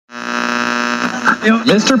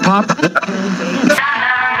Mr. Pop.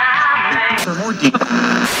 For more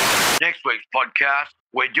Next week's podcast,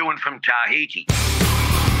 we're doing from Tahiti.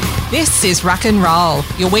 This is Rock and Roll,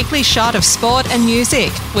 your weekly shot of sport and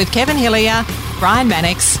music with Kevin Hillier, Brian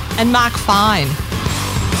Mannix and Mark Fine.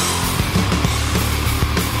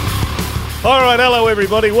 All right, hello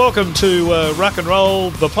everybody. Welcome to Rock and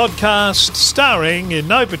Roll, the podcast, starring in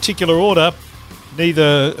no particular order,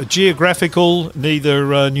 neither geographical,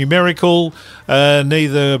 neither numerical,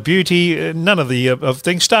 neither beauty, none of the of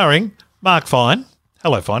things, starring Mark Fine.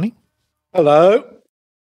 Hello, Finey. Hello.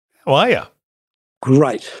 How are you?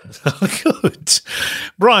 Great. Good.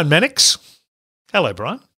 Brian Mannix. Hello,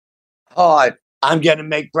 Brian. Hi, I'm going to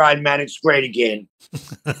make Brian Mannix great again.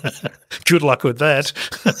 Good luck with that.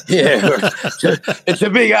 Yeah, it's a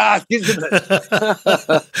big ask, isn't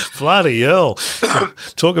it? Bloody hell.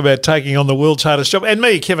 Talk about taking on the world's hardest job. And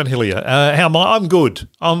me, Kevin Hillier. How am I? I'm good.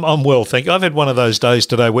 I'm well, thank you. I've had one of those days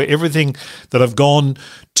today where everything that I've gone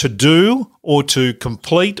to do or to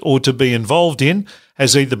complete or to be involved in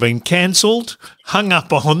has either been cancelled, hung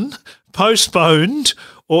up on, postponed,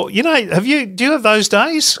 or, do you have those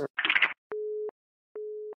days?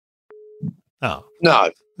 Oh.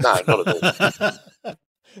 No, not at all. I'm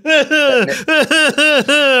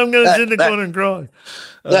going to sit in the corner and cry.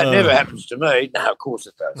 That never happens to me. No, of course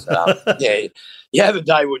it does. Yeah, you have a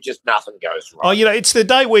day where just nothing goes right. Oh, it's the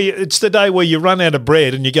day where you run out of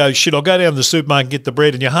bread and you go, shit, I'll go down to the supermarket and get the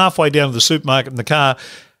bread, and you're halfway down to the supermarket in the car.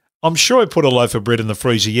 I'm sure I put a loaf of bread in the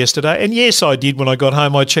freezer yesterday, and yes, I did. When I got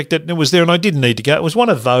home, I checked it and it was there, and I didn't need to go. It was one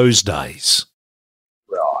of those days.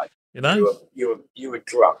 Right. You were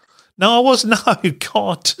drunk. No, I wasn't. No,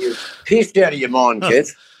 God. You were pissed out of your mind,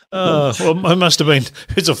 Kev. Well, it must have been.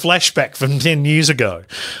 It's a flashback from 10 years ago.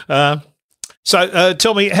 So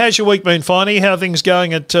tell me, how's your week been, Finey? How are things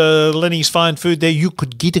going at Lenny's Fine Food there? You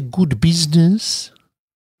could get a good business.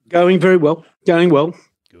 Going very well. Going well.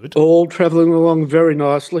 Good. All travelling along very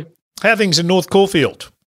nicely. How are things in North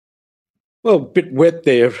Caulfield? Well, a bit wet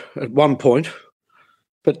there at one point.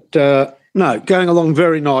 But, no, going along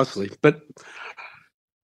very nicely. But,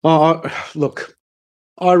 look,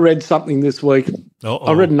 I read something this week. Uh-oh.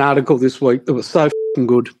 I read an article this week that was so f***ing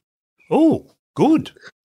good. Oh, good.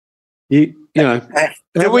 You know,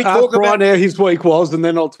 Can we talk Brian about how his week was, and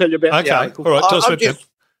then I'll tell you about the article. All right. Tell us about that.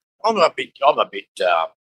 I'm a bit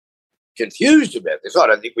confused about this. I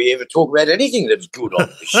don't think we ever talk about anything that's good on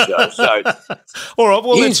this show. So, all right.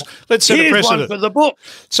 Well, let's set a here's precedent. one for the book.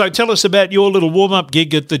 So, tell us about your little warm-up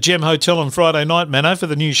gig at the Gem Hotel on Friday night, Mano, for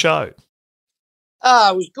the new show.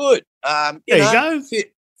 It was good. There you go.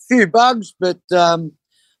 Few bugs, but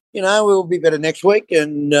we'll be better next week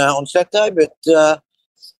and on Saturday. But I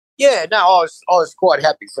was quite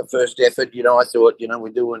happy for first effort. I thought we're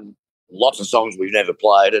doing lots of songs we've never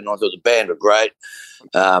played, and I thought the band were great.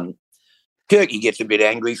 Kirky gets a bit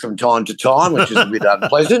angry from time to time, which is a bit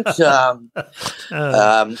unpleasant.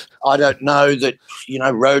 I don't know that,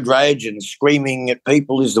 road rage and screaming at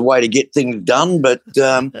people is the way to get things done, but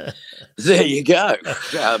there you go.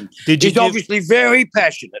 He's obviously very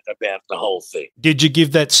passionate about the whole thing. Did you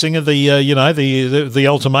give that singer the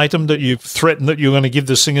ultimatum that you threatened that you were going to give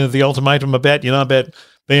the singer the ultimatum about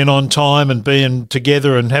being on time and being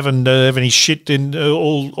together and having any shit in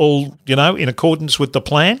all in accordance with the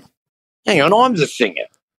plan? Hang on, I'm the singer.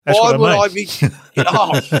 That's Why what would I I mean.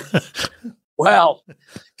 be? Well,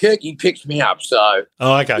 Kirky picks me up, so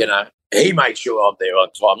okay. He makes sure I'm there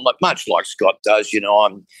on time, much like Scott does.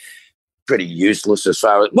 I'm pretty useless as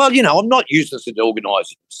far as I'm not useless at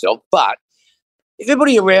organising myself, but if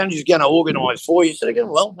everybody around you is going to organise for you, so they go,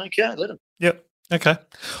 well, okay, let them. Yep. Okay.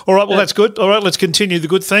 All right. Well, that's good. All right. Let's continue the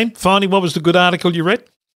good theme. Finally, what was the good article you read?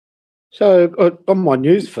 So on my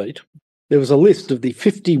news feed, there was a list of the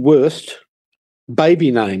 50 worst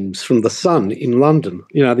baby names from The Sun in London,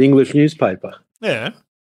 the English newspaper. Yeah.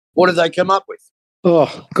 What did they come up with?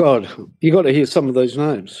 Oh, God. You got to hear some of those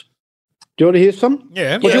names. Do you want to hear some?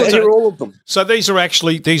 Yeah. Do you want to hear all of them? So these have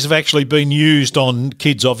actually been used on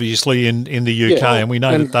kids, obviously, in the UK, and we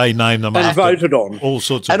know that they name them and after voted on all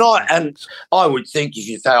sorts of and I would think if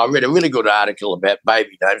you say I read a really good article about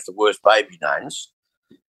baby names, the worst baby names,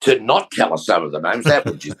 to not tell us some of the names, that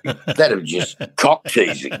would just cock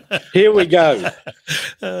teasing. Here we go.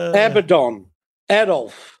 Abaddon,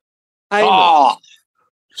 Adolf, Amos,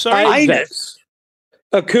 Amos,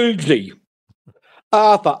 Akuji,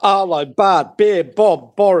 Arthur, Arlo, Bart, Bear,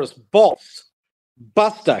 Bob, Boris, Boss,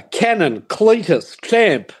 Buster, Cannon, Cletus,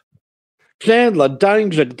 Champ, Chandler,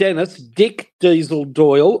 Danger, Dennis, Dick, Diesel,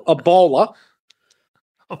 Doyle, Ebola,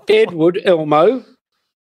 Edward, Elmo,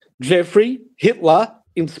 Jeffrey, Hitler,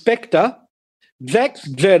 Inspector, Jack's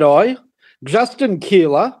Jedi, Justin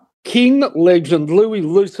Keeler, King Legend Louis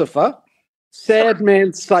Lucifer,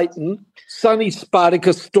 Sadman Satan, Sonny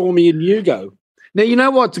Spartacus, Stormy and Hugo. Now, you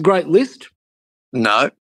know what's a great list? No.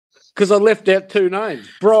 Because I left out two names,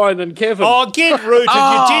 Brian and Kevin. Oh, get rooted. You did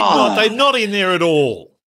not. They're not in there at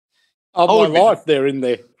all. Of my life, they're in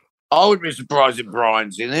there. I would be surprised if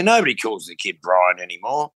Brian's in there. Nobody calls the kid Brian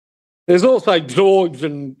anymore. There's also George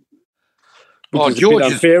and George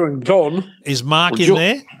is unfair, and John. Is Mark in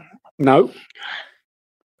there? No.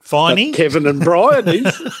 Finey? But Kevin and Brian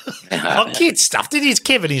is. Oh, kid stuff.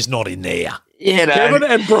 Kevin is not in there. Yeah, no. Kevin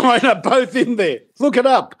and Brian are both in there. Look it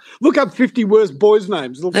up. Look up 50 worst boys'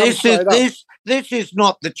 names. It'll come straight up. This is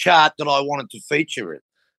not the chart that I wanted to feature it,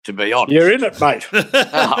 to be honest. You're in it, mate.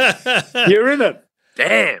 You're in it.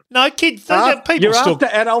 Damn. No, kid, people You're still... after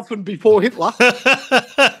Adolf and before Hitler.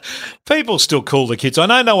 People still call the kids. I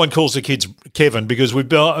know no one calls the kids Kevin because there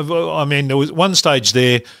was one stage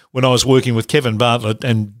there when I was working with Kevin Bartlett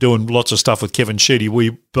and doing lots of stuff with Kevin Sheedy.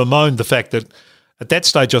 We bemoaned the fact that at that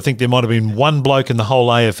stage I think there might have been one bloke in the whole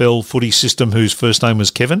AFL footy system whose first name was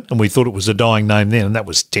Kevin, and we thought it was a dying name then, and that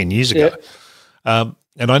was 10 years ago. Yeah.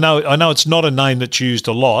 And I know it's not a name that's used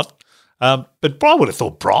a lot, but I would have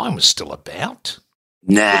thought Brian was still about.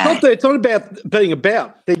 Nah. It's not about being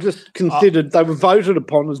about. They're just considered, they were voted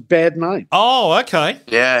upon as bad names. Oh, okay.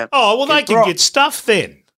 Yeah. Oh, well, they can get stuff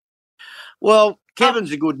then. Well,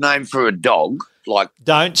 Kevin's a good name for a dog, like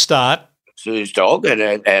Don't start. Sue's dog,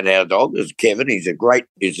 and our dog is Kevin. It's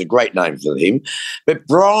a great name for him. But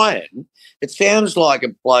Brian, it sounds like a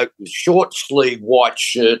bloke with short sleeve white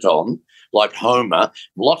shirt on, like Homer,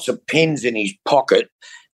 lots of pens in his pocket,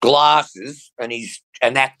 glasses, and he's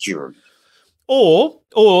an actuary. Or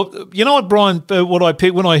you know what, Brian? What I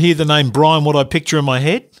pick when I hear the name Brian, what I picture in my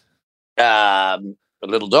head? A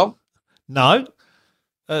little dog. No,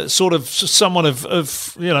 sort of someone of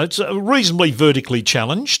it's reasonably vertically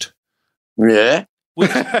challenged. Yeah.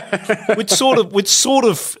 With sort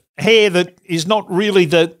of hair that is not really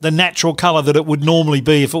the natural colour that it would normally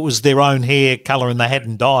be if it was their own hair colour and they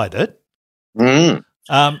hadn't dyed it. Mm.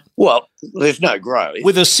 Well, there's no grey.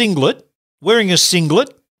 With a singlet, wearing a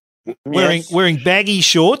singlet. Wearing baggy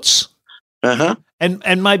shorts,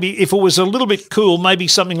 and maybe if it was a little bit cool, maybe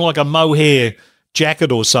something like a mohair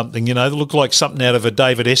jacket or something, that looked like something out of a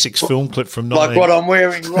David Essex film clip from like what I'm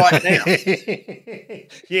wearing right now.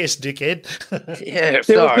 Yes, dickhead. Yeah,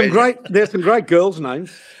 sorry. There's some great girls'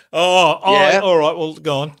 names. Oh, Yeah. all right. Well,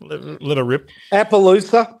 go on. Let her rip.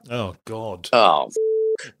 Appaloosa, Oh God. Oh,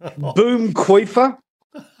 Boom Queefer,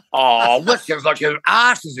 what sounds like your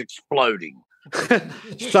ass is exploding.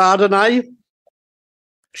 Chardonnay,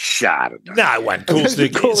 Chardonnay. No one calls the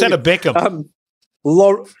Call Is that a it, Beckham?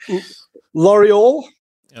 L'Oreal,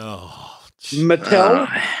 Oh, Mattel,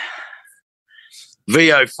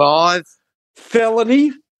 VO5.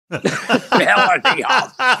 Felony. Melody,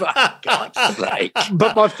 oh, for God's sake.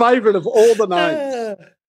 But my favourite of all the names,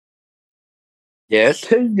 Yes.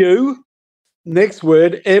 TU, next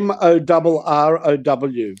word,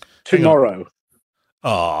 MORROW, tomorrow.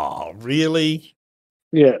 Oh, really?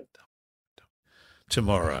 Yeah.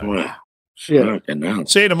 Tomorrow. Wow. Yeah. Fucking hell.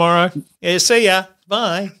 See you tomorrow. Yeah, see ya.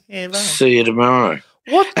 Bye. Yeah, bye. See you tomorrow.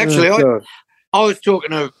 What? Actually, God. I was talking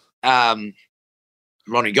to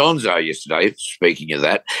Ronnie Gonzo yesterday, speaking of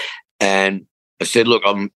that, and I said, look,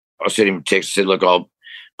 I sent him a text, I said, look,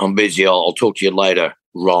 I'm busy, I'll talk to you later,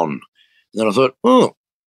 Ron. And then I thought,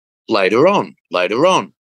 later on. Yeah,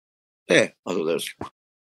 I thought that was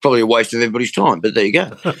probably a waste of everybody's time, but there you go.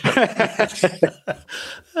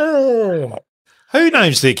 Who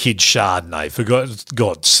names their kid Chardonnay, for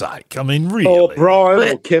God's sake? I mean, really? Or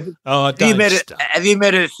Brian or Kevin. Oh, Have you don't met start. have you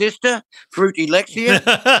met her sister, Fruity Lexia?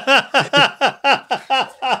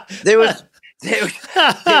 There was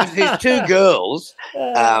these two girls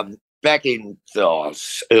back in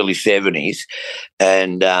the early 70s,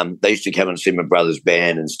 and they used to come and see my brother's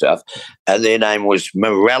band and stuff, and their name was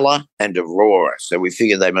Morella and Aurora, so we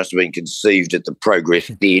figured they must have been conceived at the Progress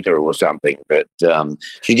Theatre or something, but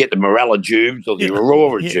you get the Morella Jubes or the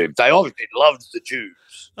Aurora Jubes. They obviously loved the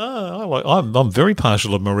Jubes. Oh, I'm very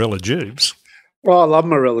partial of Morella Jubes. Oh, I love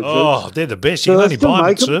Morella. Oh, they're the best. Do You can they only still buy them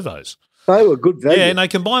make at 'em? servos. They were good value. Yeah, and they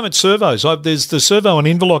can buy them at servos. There's the servo in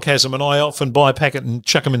Inverloch has them, and I often buy a packet and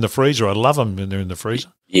chuck them in the freezer. I love them when they're in the freezer.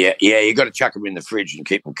 Yeah, you got to chuck them in the fridge and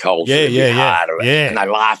keep them cold. Yeah, so they're a bit yeah, harder, yeah. and they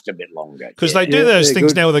last a bit longer. Because yeah. they do those they're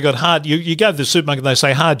things good. now where they've got hard. You go to the supermarket and they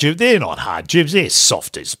say hard jibs. They're not hard jibs. They're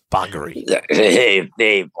soft as buggery.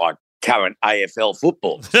 They're like current AFL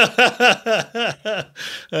football.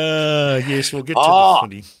 Yes, we'll get to the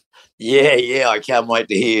footy. Yeah, I can't wait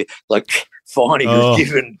to hear like Finey was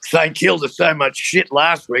giving St Kilda so much shit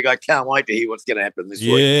last week. I can't wait to hear what's going to happen this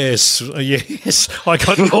week. Yes.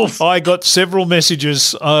 I got several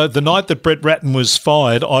messages. The night that Brett Ratton was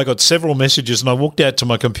fired, I got several messages, and I walked out to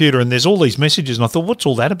my computer, and there's all these messages, and I thought, what's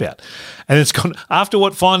all that about? And it's gone, after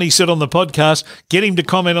what Finey said on the podcast, get him to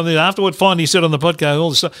comment on this, after what Finey said on the podcast, all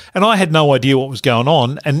this stuff. And I had no idea what was going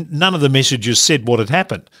on, and none of the messages said what had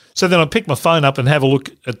happened. So then I picked my phone up and have a look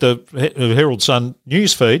at the Herald Sun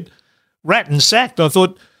news feed. Ratton sacked. I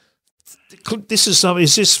thought, this is something.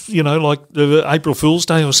 Is this like the April Fool's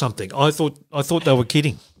Day or something? I thought they were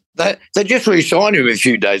kidding. They just re-signed him a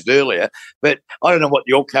few days earlier, but I don't know what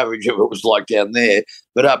your coverage of it was like down there.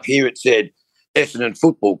 But up here it said Essendon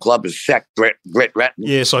Football Club has sacked Brett Ratton.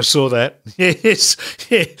 Yes, I saw that. Yes,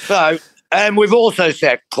 yeah. So. And we've also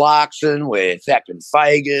sacked Clarkson, we're sacking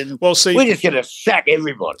Fagan. Well, see, we're just going to sack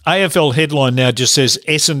everybody. AFL headline now just says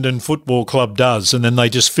Essendon Football Club does, and then they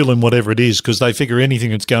just fill in whatever it is because they figure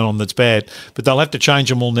anything that's going on that's bad. But they'll have to change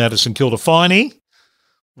them all now to St Kilda. Finey,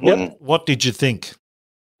 what did you think?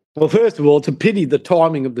 Well, first of all, it's a pity the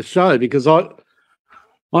timing of the show because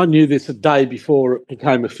I knew this a day before it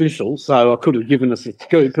became official, so I could have given us a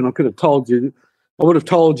scoop and I would have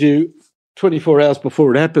told you 24 hours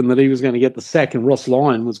before it happened that he was going to get the sack and Ross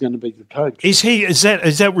Lyon was going to be the coach. Is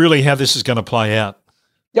that really how this is going to play out?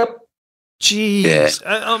 Yep. Jeez. Yeah.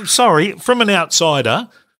 I'm sorry. From an outsider,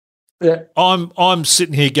 I'm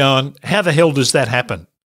sitting here going, how the hell does that happen?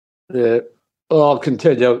 Yeah. Oh, I can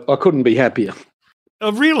tell you, I couldn't be happier.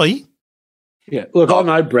 Oh, really? Yeah. Look, I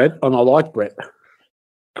know Brett and I like Brett.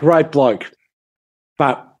 Great bloke.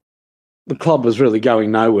 But the club was really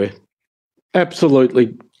going nowhere.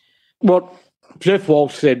 Absolutely. What Jeff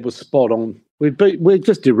Walsh said was spot on. We're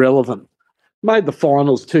just irrelevant. Made the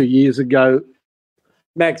finals 2 years ago.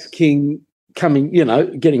 Max King coming,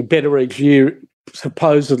 getting better each year,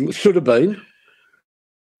 supposedly should have been.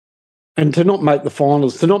 And to not make the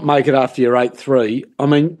finals, to not make it after your 8-3, I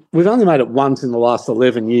mean, we've only made it once in the last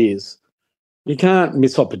 11 years. You can't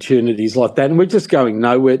miss opportunities like that, and we're just going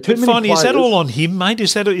nowhere. Too many players. Is that all on him, mate?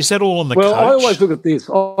 Is that all on the coach? Well, I always look at this.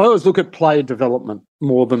 I always look at player development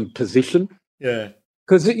more than position. Yeah.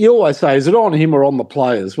 Because you always say, is it on him or on the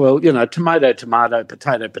players? Well, tomato, tomato,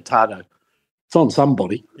 potato, potato. It's on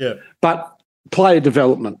somebody. Yeah. But player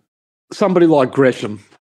development, somebody like Gresham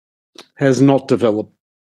has not developed.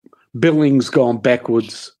 Billings gone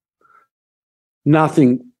backwards.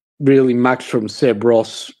 Nothing really much from Seb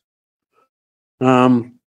Ross.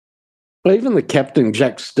 Even the captain,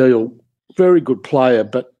 Jack Steele, very good player,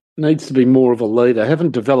 but needs to be more of a leader.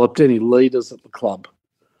 Haven't developed any leaders at the club.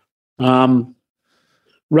 Rowan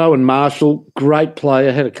Marshall, great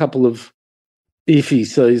player, had a couple of iffy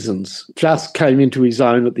seasons. Just came into his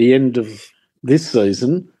own at the end of this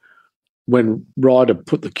season when Ryder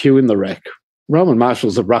put the cue in the rack. Rowan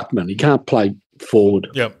Marshall's a ruckman. He can't play forward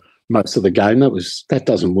most of the game. That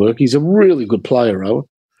doesn't work. He's a really good player,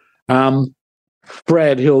 Rowan.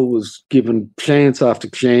 Brad Hill was given chance after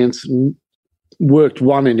chance and worked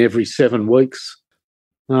one in every 7 weeks.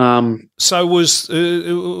 So was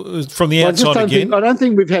from the outside again? I don't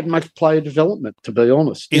think we've had much player development, to be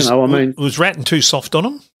honest. Was Ratton too soft on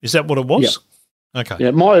him? Is that what it was? Yeah. Okay.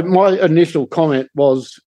 Yeah, my initial comment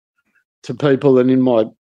was to people and in my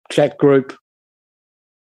chat group,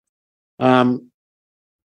 well,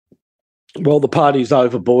 the party's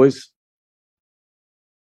over, boys.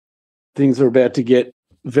 Things are about to get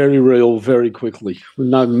very real very quickly.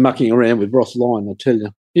 No mucking around with Ross Lyon, I tell you.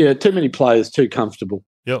 Yeah, too many players, too comfortable.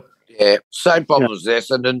 Yep. Yeah, same problem as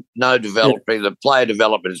this, and no development. The player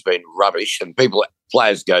development has been rubbish, and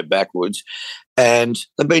players go backwards, and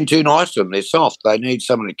they've been too nice to them. They're soft. They need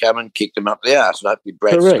someone to come and kick them up the arse. And hopefully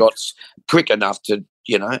Brad Scott's quick enough to,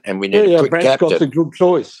 and we need a quick Brad captain. Scott's a good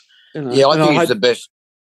choice. Yeah, I think he's the best.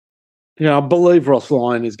 I believe Ross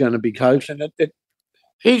Lyon is going to be coaching it.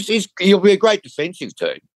 He'll be a great defensive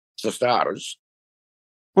team for starters.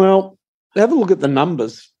 Well, have a look at the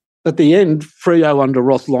numbers. At the end, Freo under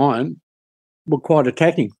Ross Lyon were quite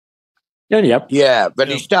attacking. Yep. Yeah, but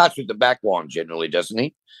he starts with the back line generally, doesn't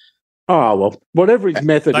he? Oh, well, whatever his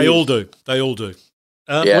method is. They all do.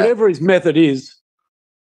 Whatever his method is,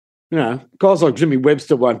 guys like Jimmy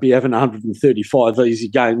Webster won't be having 135 easy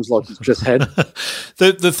games like he's just had.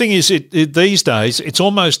 The thing is, these days, it's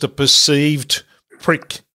almost a perceived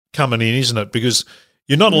prick coming in, isn't it? Because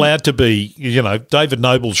you're not allowed to be, David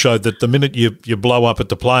Noble showed that the minute you blow up at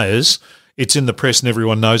the players, it's in the press and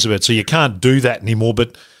everyone knows about it. So you can't do that anymore.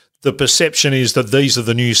 But the perception is that these are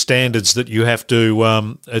the new standards that you have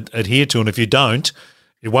to adhere to. And if you don't,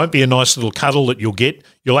 it won't be a nice little cuddle that you'll get.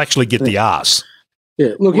 You'll actually get the arse.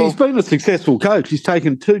 Yeah, look, he's been a successful coach. He's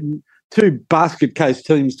taken two basket case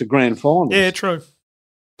teams to grand finals. Yeah, true.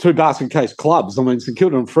 Two basket case clubs. I mean, St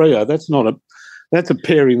Kilda and Freo, that's a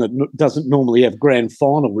pairing that doesn't normally have grand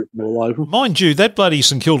final written all over. Mind you, that bloody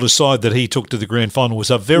St Kilda side that he took to the grand final was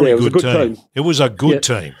a very good team. It was a good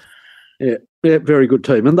team. Yeah, very good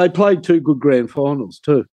team. And they played two good grand finals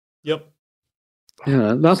too. Yep.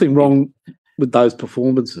 Nothing wrong with those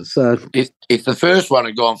performances. So if the first one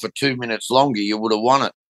had gone for 2 minutes longer, you would have won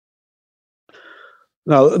it.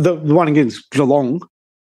 No, the one against Geelong.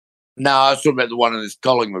 No, I was talking about the one in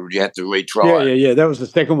Collingwood. You had to retry. Yeah. That was the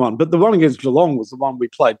second one. But the one against Geelong was the one we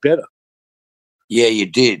played better. Yeah, you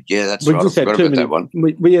did. Yeah, that's we right. Just I had forgot about that one.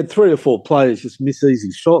 We had 3 or 4 players just miss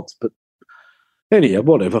easy shots. But anyhow,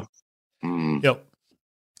 whatever. Yep.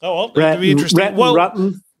 Oh, well, that'd be interesting.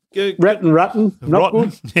 Rotten. Not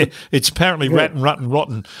good. Yeah, it's apparently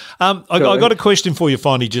rotten. I got a question for you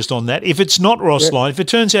finally just on that. If it's not Ross Lyon, if it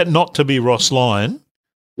turns out not to be Ross Lyon,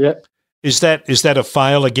 is that a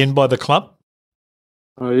fail again by the club?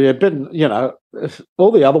 Oh, yeah, but,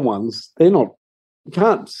 all the other ones, they're not – you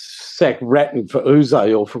can't sack Ratton for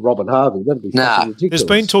Uze or for Robert Harvey. That'd be fucking ridiculous. There's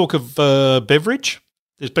been talk of Beveridge.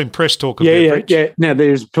 There's been press talk of Beveridge. Yeah. Now,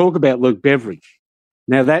 there's talk about Luke Beveridge.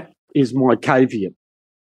 Now, that is my caveat.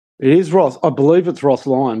 It is Ross. I believe it's Ross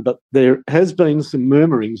Lyon, but there has been some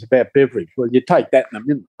murmurings about Beveridge. Well, you take that in a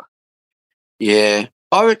minute. Yeah.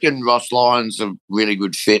 I reckon Ross Lyon's a really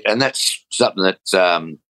good fit, and that's something that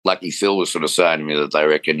Lucky Phil was sort of saying to me that they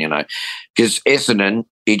reckon, because Essendon,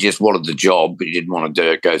 he just wanted the job, but he didn't want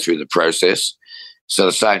to go through the process. So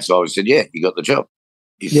the Saints always said, yeah, you got the job.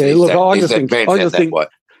 I just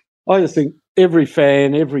think every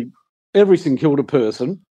fan, every St Kilda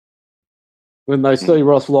person, when they see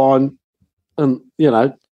Ross Lyon and,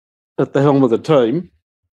 at the helm of the team,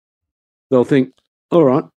 they'll think, all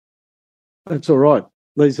right, that's all right.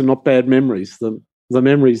 These are not bad memories. The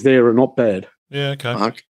memories there are not bad. Yeah,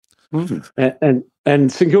 okay.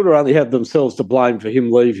 And St Kilda only had themselves to blame for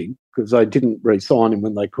him leaving because they didn't re-sign him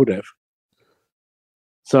when they could have.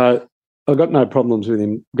 So I've got no problems with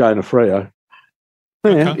him going to Freo.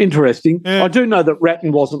 Yeah, interesting. Yeah. I do know that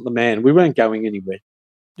Ratton wasn't the man. We weren't going anywhere.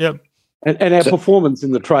 Yep. And our performance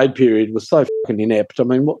in the trade period was so fucking inept. I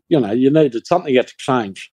mean, you needed something had to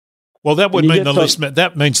change. Well, that would mean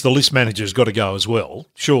that means the list manager's got to go as well.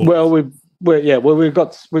 Sure. Well, we're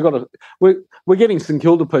getting St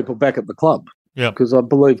Kilda people back at the club. Yeah, because I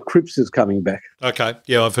believe Cripps is coming back. Okay,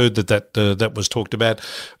 yeah, I've heard that was talked about.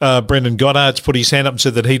 Brendan Goddard's put his hand up and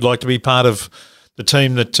said that he'd like to be part of the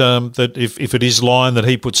team that if it is Lyon that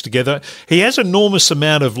he puts together. He has an enormous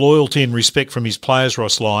amount of loyalty and respect from his players,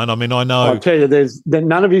 Ross Lyon. I mean, I know. I'll tell you,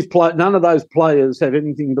 none of those players have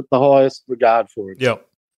anything but the highest regard for him. Yep.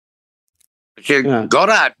 Yeah.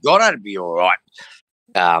 Goddard would be all right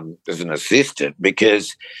as an assistant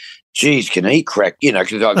because, geez, can he crack?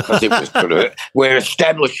 Because it was sort of we're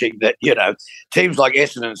establishing that teams like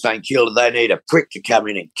Essendon and St Kilda, they need a prick to come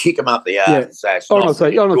in and kick them up the arse and say it's not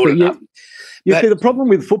good enough. You see, the problem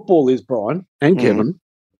with football is, Brian and Kevin,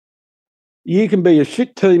 you can be a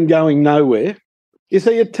shit team going nowhere. You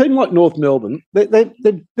see, a team like North Melbourne, they're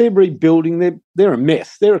rebuilding. They're a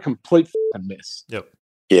mess. They're a complete fucking mess. Yep.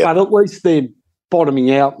 Yeah. But at least they're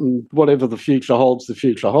bottoming out, and whatever the future holds, the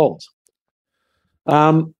future holds.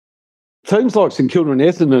 Teams like St Kilda and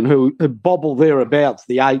Essendon who bobble thereabouts,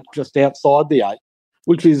 the 8, just outside the 8,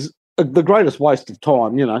 which is the greatest waste of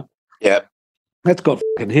time, Yeah. That's got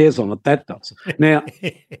fucking hairs on it, that does. Now,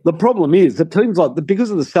 the problem is that teams because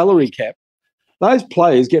of the salary cap, those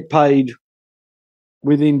players get paid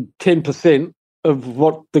within 10% of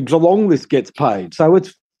what the Geelong list gets paid. So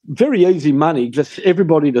it's very easy money, just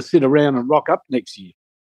everybody to sit around and rock up next year.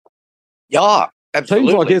 Yeah, absolutely.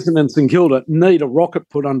 Teams like Essendon and St Kilda need a rocket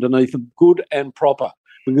put underneath them, good and proper.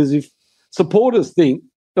 Because if supporters think,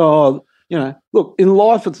 look, in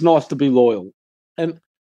life it's nice to be loyal. And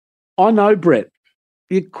I know, Brett,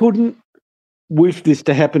 you couldn't wish this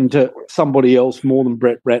to happen to somebody else more than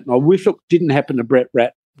Brett Ratton. I wish it didn't happen to Brett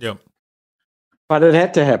Ratton. Yeah. But it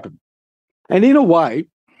had to happen. And in a way,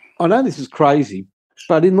 I know this is crazy,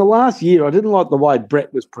 but in the last year, I didn't like the way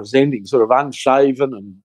Brett was presenting, sort of unshaven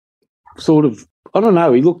and sort of, I don't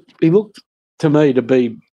know, he looked to me to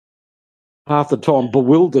be half the time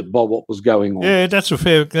bewildered by what was going on. Yeah, that's a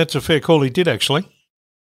fair call. He did actually.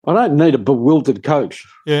 I don't need a bewildered coach.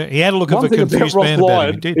 Yeah, he had a look of a confused man about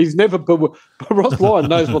him. He did. He's never Ross Lyon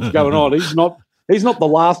knows what's going on. He's not the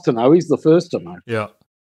last to know. He's the first to know. Yeah.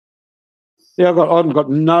 Yeah,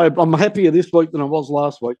 I'm happier this week than I was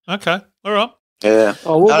last week. Okay, all right. Yeah.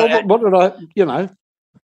 Oh, what did I?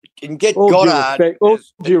 Can get Goddard. All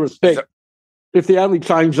due respect. if the only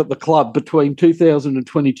change at the club between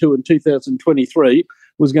 2022 and 2023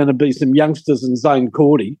 was going to be some youngsters and Zane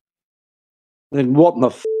Cordy, then what in the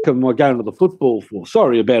f*** am I going to the football for?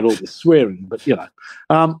 Sorry about all this swearing, but,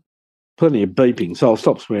 plenty of beeping, so I'll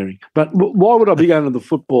stop swearing. But why would I be going to the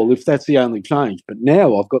football if that's the only change? But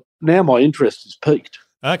now my interest is peaked.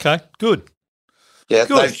 Okay, good. Yeah,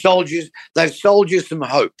 Good. They've sold you some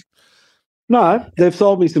hope. No, they've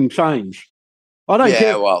sold me some change. I don't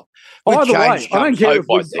care. Well, with Either way, change I don't comes care. hope,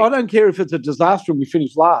 I think. I don't care if it's a disaster and we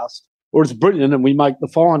finish last, or it's brilliant and we make the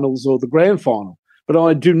finals or the grand final. But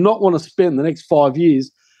I do not want to spend the next 5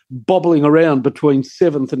 years bobbling around between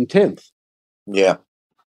 7th and 10th. Yeah.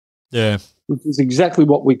 Yeah. Which is exactly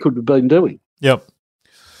what we could have been doing. Yep.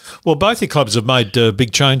 Well, both your clubs have made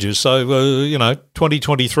big changes. So,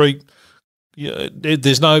 2023,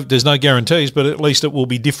 there's no guarantees, but at least it will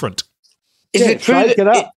be different. Is it true shake it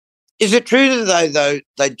up. Is it true that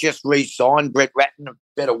they just re-signed Brett Ratton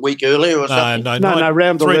about a week earlier or something? No,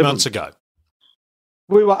 round 3 11. months ago.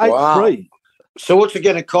 We were 8-3. Wow. So what's it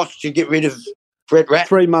going to cost to get rid of Brett Ratton?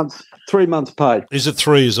 3 months pay. Is it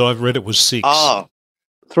 3? As I've read, it was 6. Oh,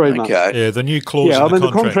 3 months. okay. Yeah, the new clause in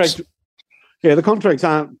the contracts. The contracts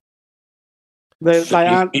aren't. They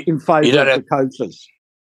aren't in favour of the coaches.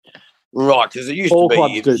 Right, because it used All to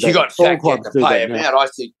clubs be do if you that. got All sacked, you had clubs to do pay that him now. out. I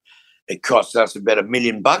think it cost us about $1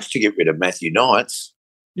 million to get rid of Matthew Knights.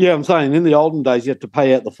 Yeah, I'm saying in the olden days you had to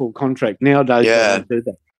pay out the full contract. Nowadays they don't do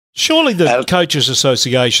that. Surely the Coaches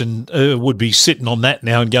Association would be sitting on that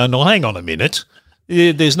now and going, "Oh, hang on a minute.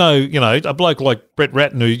 There's no, a bloke like Brett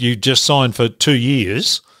Ratton who you just signed for 2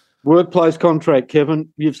 years." Workplace contract, Kevin.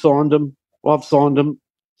 You've signed them. I've signed them.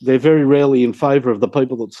 They're very rarely in favour of the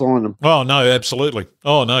people that sign them. Oh, no, absolutely.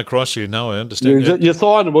 Oh, no, cross you. No, I understand. You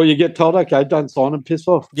sign them or you get told, okay, don't sign them, piss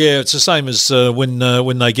off. Yeah, it's the same as when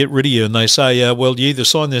they get rid of you and they say, well, you either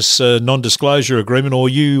sign this non-disclosure agreement or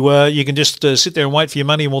you can just sit there and wait for your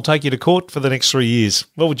money and we'll take you to court for the next 3 years.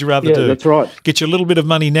 What would you rather do? That's right. Get you a little bit of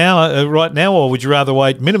money now, right now, or would you rather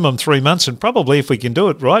wait minimum 3 months and probably, if we can do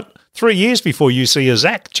it, right, 3 years before you see a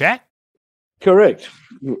Zach, chat? Correct.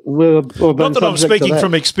 Not that I'm speaking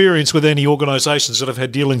from experience with any organisations that I've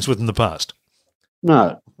had dealings with in the past.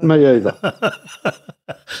 No, me either.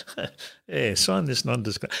 Yeah, sign this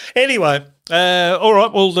non-disclosure. Anyway, all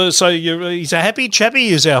right. Well, so he's a happy chappy,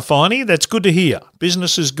 is our Finey. That's good to hear.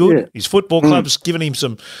 Business is good. Yeah. His football club's given him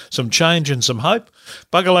some change and some hope.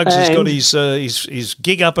 Buggerlugs has got his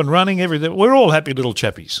gig up and running. Everything. We're all happy little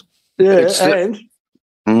chappies. Yeah,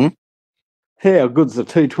 how good's the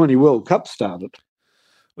T20 World Cup started?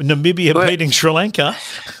 Namibia beating Sri Lanka.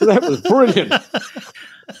 That was brilliant.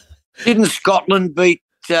 Didn't Scotland beat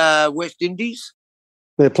West Indies?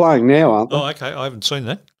 They're playing now, aren't they? Oh, okay. I haven't seen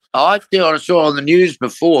that. I thought I saw on the news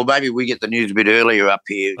before. Maybe we get the news a bit earlier up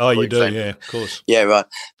here. Oh, you do, Queensland. yeah, of course. Yeah, right.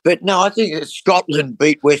 But no, I think Scotland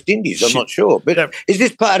beat West Indies. I'm not sure. But Yeah. is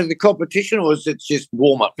this part of the competition or is it just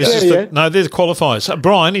warm-up? No, they're the qualifiers.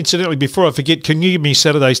 Brian, incidentally, before I forget, can you give me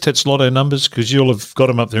Saturday's Tats Lotto numbers? Because you'll have got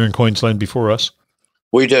them up there in Queensland before us.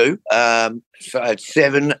 We do. So it's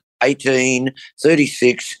 7, 18,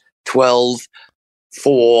 36, 12,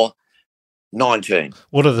 4, 19.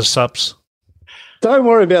 What are the subs? Don't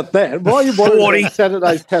worry about that. Why are you worried 40. about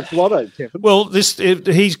Saturday's Tats Lotto, Kevin? Well,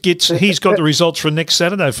 he's got the results for next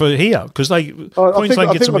Saturday for here because I think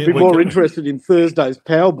I'd be more interested in Thursday's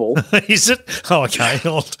Powerball. Is it? Oh, okay.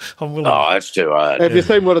 I'm willing. Oh, that's too hard. Have you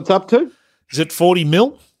seen what it's up to? Is it 40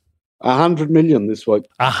 mil? 100 million this week.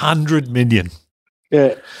 100 million.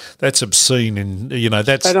 Yeah. That's obscene, and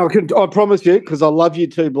that's. And I promise you, because I love you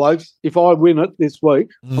two blokes, if I win it this week,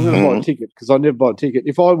 I'm going to buy a ticket because I never buy a ticket.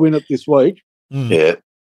 If I win it this week, Yeah.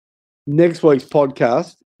 next week's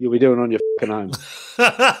podcast, you'll be doing on your fucking home.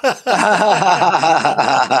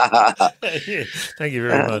 Yeah, thank you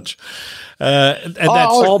very much. And that's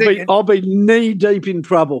I'll be knee deep in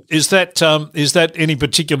trouble. is that any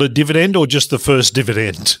particular dividend or just the first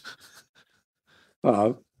dividend?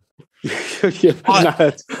 Oh. I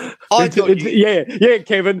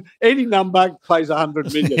Kevin. Any number pays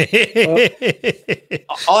 100 million.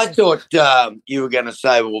 I thought you were going to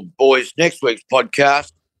say, well, boys, next week's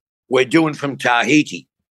podcast, we're doing from Tahiti.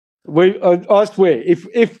 I swear,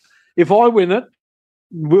 if I win it,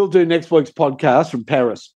 we'll do next week's podcast from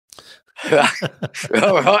Paris.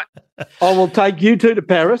 All right. I will take you two to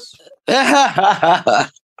Paris. I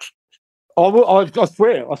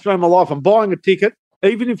swear, I swear on my life, I'm buying a ticket,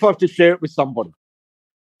 even if I have to share it with somebody.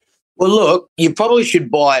 Well, look, you probably should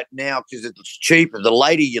buy it now because it's cheaper. The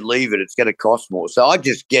later you leave it, it's going to cost more. So I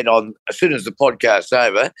just get on, as soon as the podcast's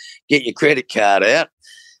over, get your credit card out,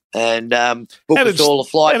 and book us all a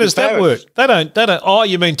flight. How does to that Paris. work? They don't. Oh,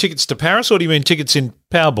 you mean tickets to Paris, or do you mean tickets in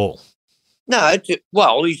Powerball? No,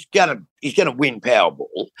 well, he's gonna win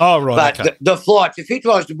Powerball. Oh, right. But the flights, if he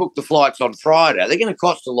tries to book the flights on Friday, they're going to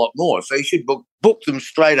cost a lot more. So he should book them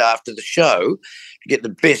straight after the show to get the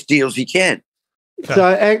best deals he can. Okay.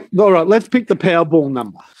 So, all right, let's pick the Powerball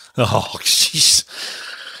number. Oh, jeez.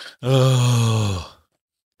 Oh.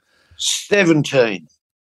 17.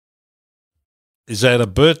 Is that a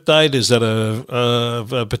birth date? Is that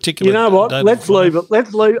a particular? You know what? date Let's of life? leave it.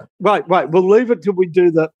 Let's leave. Wait. We'll leave it till we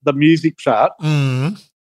do the music chart. Mm.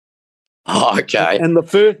 Oh, okay. And the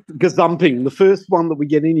first gazumping, the first one that we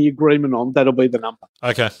get any agreement on, that'll be the number.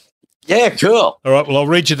 Okay. Yeah, cool. All right. Well, I'll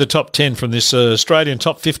read you the top 10 from this Australian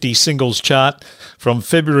Top 50 Singles Chart from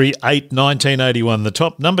February 8, 1981. The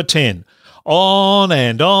top number 10, On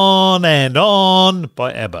and On and On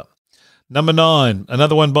by ABBA. Number 9,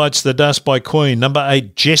 Another One Bites the Dust by Queen. Number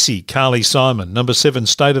 8, Jessie, Carly Simon. Number 7,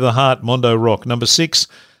 State of the Heart, Mondo Rock. Number 6,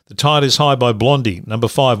 The Tide is High by Blondie. Number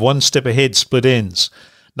 5, One Step Ahead, Split Ends.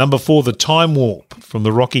 Number 4, The Time Warp from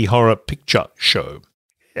the Rocky Horror Picture Show.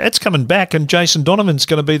 That's coming back, and Jason Donovan's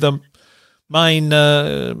going to be the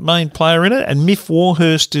main player in it, and Miff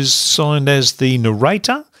Warhurst is signed as the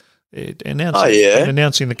narrator,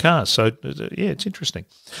 announcing the cast. So, yeah, it's interesting.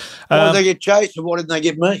 Why did they get Jason? Why didn't they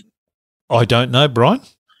get me? I don't know, Brian.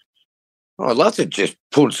 I'd love to just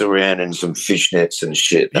punch around in some fishnets and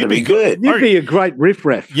shit. That'd be good. You'd be a great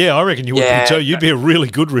riff-raff. Yeah, I reckon you would be too. You'd be a really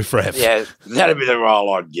good riff-raff. Yeah, that'd be the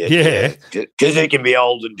role I'd get. Yeah. Because he can be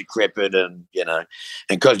old and decrepit and, and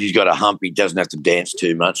because he's got a hump, he doesn't have to dance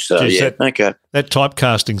too much. So, Jeez, okay. That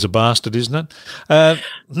typecasting's a bastard, isn't it?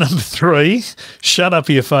 Number 3, Shut Up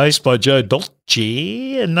Your Face by Joe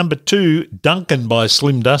Dolce. And number 2, Duncan by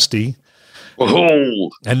Slim Dusty.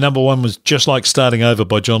 Oh. And number 1 was Just Like Starting Over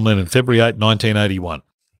by John Lennon, February 8, 1981.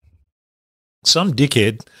 Some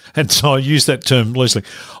dickhead, and so I use that term loosely,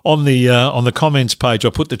 on the comments page,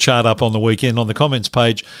 I put the chart up on the weekend, on the comments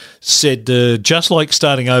page, said Just Like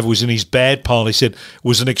Starting Over was in his bad pile. He said it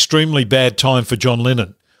was an extremely bad time for John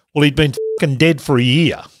Lennon. Well, he'd been fucking dead for a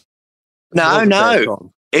year.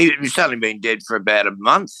 No. He's only been dead for about a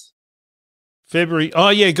month. February,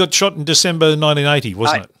 got shot in December 1980,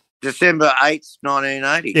 wasn't it? December 8th,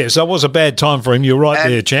 1980. Yeah, so it was a bad time for him. You're right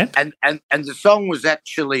there, champ. And the song was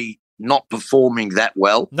actually not performing that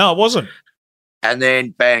well. No, it wasn't. And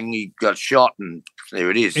then, bang, he got shot, and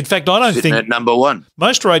there it is. In fact, I don't think at number 1.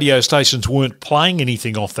 Most radio stations weren't playing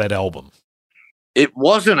anything off that album. It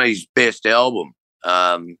wasn't his best album.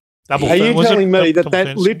 Are you telling me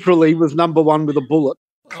that literally was number 1 with a bullet?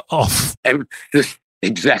 Oh,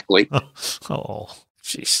 exactly. Oh,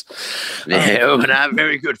 jeez. Yeah,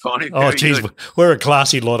 very good, Bonnie. Oh, jeez, we're a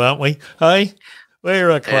classy lot, aren't we? Hey, we're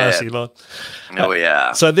a classy lot. Oh, we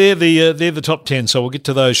are. So they're the top 10. So we'll get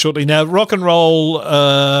to those shortly. Now, rock and roll's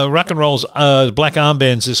black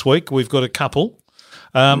armbands this week. We've got a couple,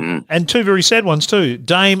 and 2 very sad ones too.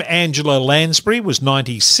 Dame Angela Lansbury was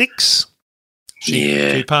 96.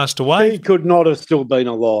 She passed away. She could not have still been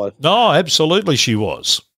alive. No, absolutely, she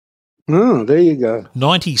was. Oh, there you go.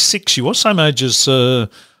 96 she was, same age as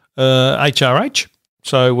HRH.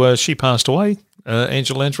 So she passed away,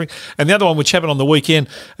 Angela Lansbury. And the other one, which happened on the weekend,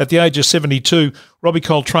 at the age of 72, Robbie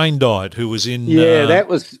Coltrane died, who was in... that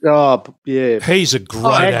was... He's a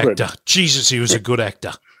great actor. Jesus, he was a good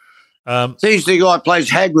actor. He's the guy who plays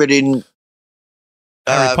Hagrid in...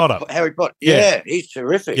 Harry Potter. Harry Potter. Yeah, he's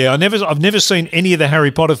terrific. Yeah, I've never seen any of the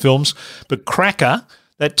Harry Potter films, but Cracker,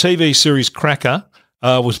 that TV series Cracker...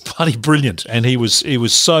 was bloody brilliant, and he was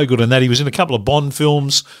so good in that. He was in a couple of Bond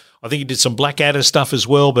films. I think he did some Blackadder stuff as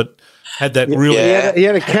well, but had that really... Yeah. He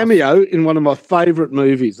had a cameo in one of my favourite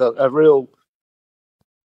movies, a real...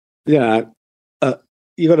 you got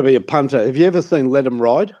to be a punter. Have you ever seen Let 'Em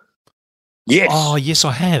Ride? Yes. Oh, yes,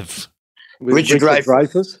 I have. With Richard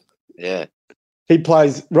Dreyfuss. Yeah.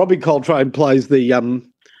 Robbie Coltrane plays the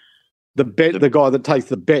guy that takes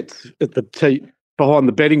the bets at the behind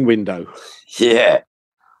the betting window. Yeah.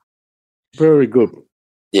 Very good.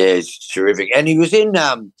 Yeah, it's terrific. And he was in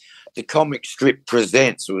the comic strip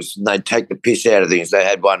Presents. They'd take the piss out of things. They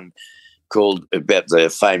had one called about the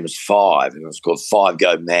famous 5, and it was called 5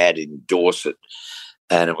 Go Mad in Dorset.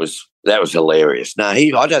 And that was hilarious. No, I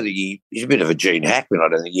don't think he's a bit of a Gene Hackman. I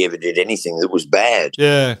don't think he ever did anything that was bad.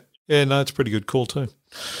 Yeah. Yeah, no, it's a pretty good call too.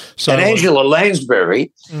 So, and Angela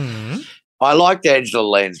Lansbury, I liked Angela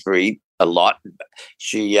Lansbury a lot.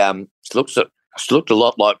 She looked a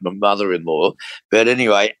lot like my mother-in-law. But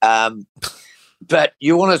anyway, but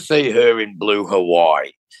you want to see her in Blue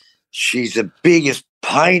Hawaii. She's the biggest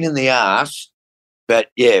pain in the ass, But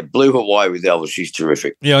yeah, Blue Hawaii with Elvis, she's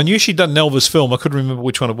terrific. Yeah, I knew she'd done an Elvis film. I couldn't remember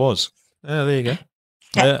which one it was. Oh, there you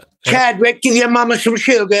go. Chadwick, give your mama some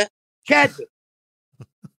sugar. Chadwick,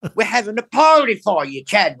 we're having a party for you,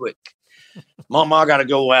 Chadwick. Mama, I got to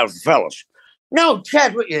go out with the fellas. No,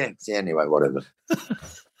 Chadwick. Yeah. Anyway, whatever.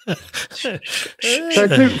 So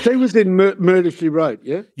she was in Murder, She Wrote,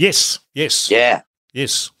 yeah? Yes. Yeah.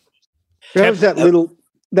 Yes. How was that little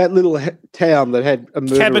town that had a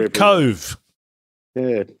murder? Cabot Cove.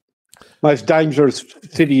 Yeah. Most dangerous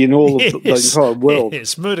city in all of the entire world.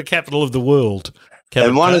 Yes, murder capital of the world. Cabot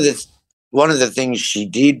And one of the things she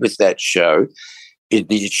did with that show is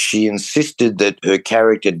that she insisted that her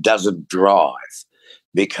character doesn't drive,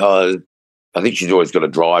 because I think she's always got a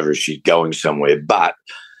driver if she's going somewhere, but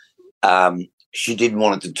she didn't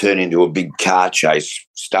want it to turn into a big car chase,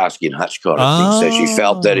 Starsky and Hutch kind of thing. So she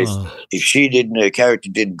felt that if her character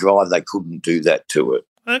didn't drive, they couldn't do that to her.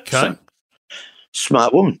 Okay. So,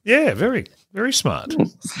 smart woman. Yeah, very, very smart.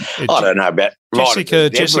 I don't know about Jessica.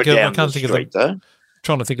 down I can't the think street, of though.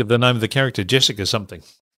 trying to think of the name of the character. Jessica something.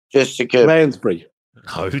 Jessica. Lansbury.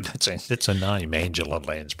 No, that's a name, Angela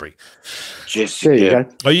Lansbury. Jessica. There you go.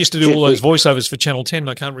 I used to do all those voiceovers for Channel 10.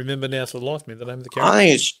 I can't remember now for the life of me the name of the character. I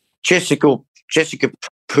think it's Jessica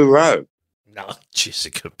Perot. No,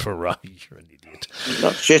 Jessica Perot. You're an idiot.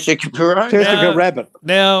 Not Jessica Perot. Jessica Rabbit.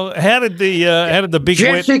 Now, how did the big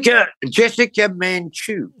Jessica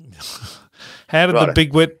Manchu. How did the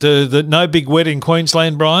big wet no big wet in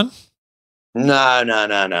Queensland, Brian? No.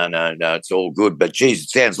 It's all good. But geez, it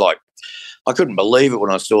sounds like I couldn't believe it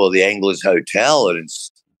when I saw the Anglers Hotel, and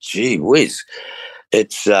it's gee whiz.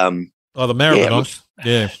 It's the Maribyrnong.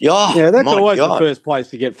 Yeah, that's always the first place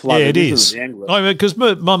to get flooded. Yeah, it is. Because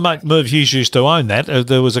my mate Merv Hughes used to own that.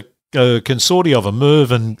 There was a consortium of them,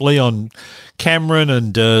 Merv and Leon Cameron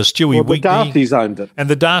and Stewie Wigney. The Darcys owned it. And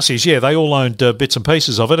the Darcys, they all owned bits and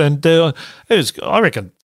pieces of it. And it was, I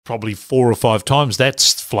reckon, probably 4 or 5 times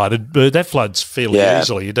that's flooded. But that floods fairly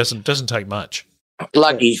easily. It doesn't take much.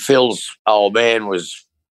 Lucky Phil's old man was,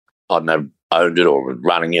 I don't know, owned it or was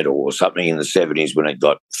running it or something in the 70s when it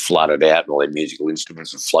got flooded out and all their musical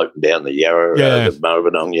instruments were floating down the Yarra, the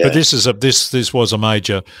Maribyrnong. Yeah. But this was a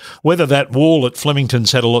major. Whether that wall at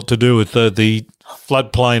Flemington's had a lot to do with the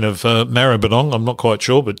floodplain of Maribyrnong, I'm not quite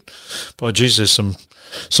sure. But by Jesus, there's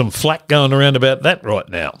some flack going around about that right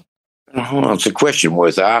now. Well, it's a question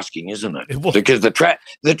worth asking, isn't it? Because the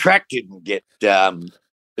track didn't get.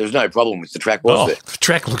 There's no problem with the track, was there? The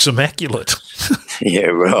track looks immaculate. Yeah,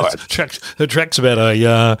 right. The track's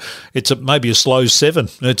about it's maybe a slow 7.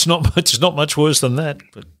 It's not much worse than that.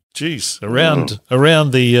 But geez, around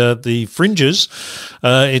the fringes,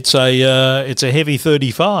 it's a heavy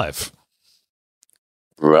 35.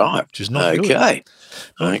 Right. Which is not good. Okay.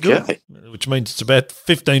 Good, which means it's about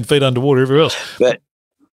 15 feet underwater everywhere else. But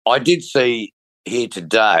I did see here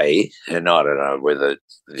today, and I don't know whether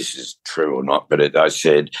this is true or not, but I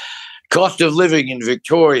said cost of living in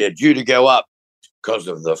Victoria due to go up because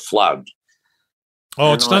of the flood.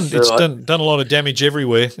 Oh, it's done a lot of damage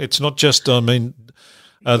everywhere. It's not just, the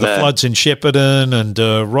floods in Shepparton and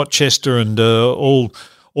Rochester and all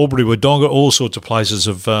Albury Wodonga, all sorts of places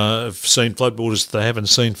have seen floodwaters they haven't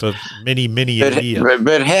seen for many a year.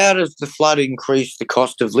 But how does the flood increase the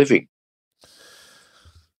cost of living?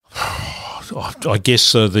 I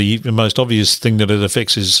guess the most obvious thing that it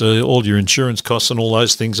affects is all your insurance costs and all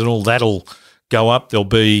those things, and all that'll go up. There'll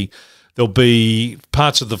be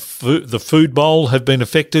parts of the food bowl have been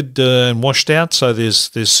affected and washed out. So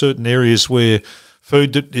there's certain areas where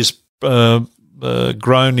food that is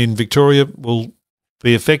grown in Victoria will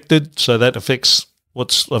be affected. So that affects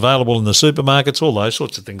what's available in the supermarkets. All those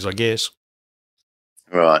sorts of things, I guess.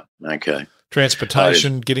 Right. Okay.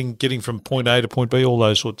 Transportation, getting from point A to point B, all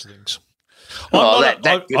those sorts of things. Well,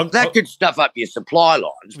 that could stuff up your supply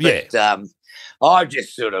lines. But, I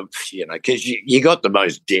just sort of, because you got the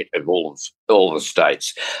most debt of all the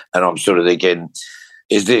states, and I'm sort of thinking,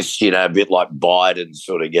 is this, a bit like Biden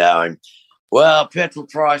sort of going, well, petrol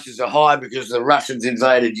prices are high because the Russians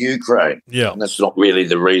invaded Ukraine. Yeah. And that's not really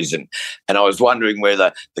the reason. And I was wondering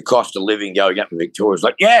whether the cost of living going up in Victoria is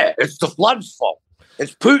like, it's the flood's fault.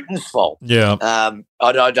 It's Putin's fault. Yeah.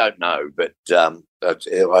 I don't know, but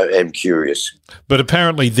I am curious. But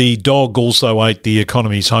apparently the dog also ate the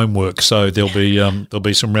economy's homework, so there'll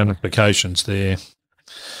be some ramifications there.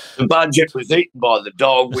 The budget was eaten by the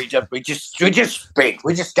dog. We just spent.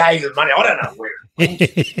 We just gave the money. I don't know where.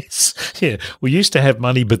 Yes. Yeah, we used to have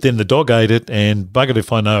money, but then the dog ate it, and buggered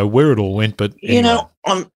if I know where it all went. But anyway. You know,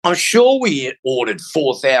 I'm sure we ordered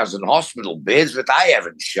 4,000 hospital beds, but they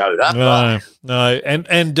haven't showed up. No.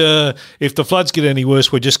 And if the floods get any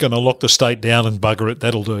worse, we're just going to lock the state down and bugger it.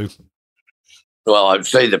 That'll do. Well, I'd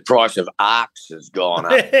see the price of arcs has gone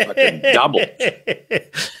up, like double.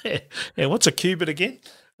 Yeah, what's a cubit again?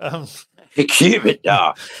 A cubit,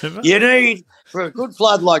 you need, for a good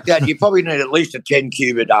flood like that, you probably need at least a 10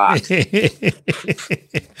 cubit arc.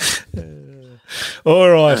 All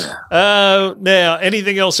right. Now,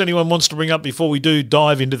 anything else anyone wants to bring up before we do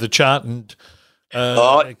dive into the chart and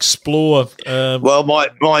explore? Well,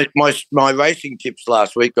 my racing tips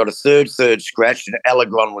last week got a third scratch, and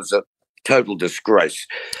Allegron was a total disgrace.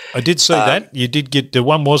 I did see that. You did get the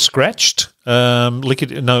one was scratched. Not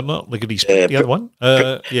Lickety Split, the other one.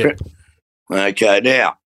 Yeah. Okay,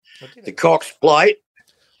 now the Cox Plate.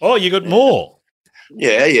 Oh, you got more.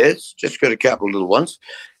 Yeah, it's just got a couple of little ones.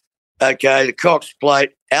 Okay, the Cox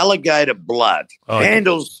Plate, Alligator Blood.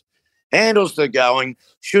 Handles the going,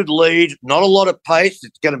 should lead, not a lot of pace.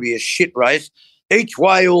 It's going to be a shit race. Each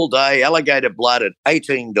way all day, Alligator Blood at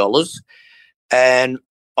 $18. And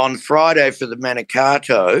on Friday for the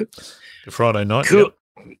Manicato. The Friday night,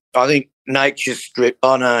 I think Nature Strip.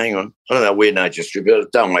 Oh, no, hang on. I don't know where Nature Strip is.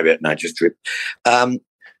 Don't worry about Nature Strip.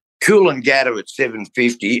 Coolangatta at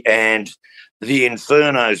 $7.50, and the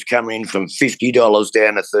Infernos come in from $50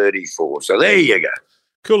 down to $34. So there you go.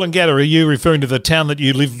 Coolangatta, are you referring to the town that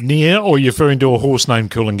you live near, or are you referring to a horse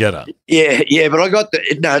named Coolangatta? Yeah, but I got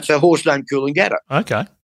it's a horse named Coolangatta. Okay.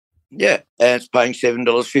 Yeah, and it's paying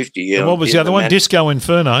 $7.50. And what was the other one? Disco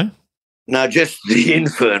Inferno? No, just the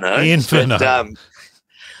Inferno. The Inferno.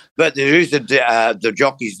 But there is the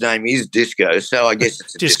jockey's name is Disco, so I guess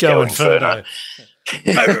it's a Disco Inferno.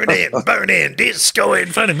 Bone in, Disco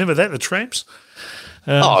Inferno. Remember that, the Tramps?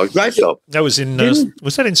 Great job. That was in.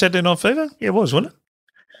 Was that in Saturday Night Fever? Yeah, it was, wasn't it?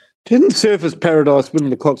 Didn't Surfers Paradise win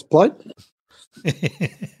the Cox Plate?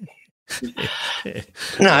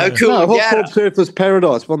 Coolangatta. Surfers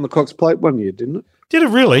Paradise won the Cox Plate one year, didn't it? Did it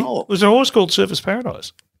really? Was there a horse called Surfers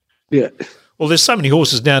Paradise? Yeah. Well, there's so many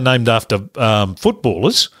horses now named after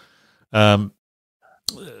footballers.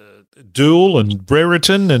 Dool and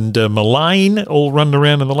Brereton and Mullane all run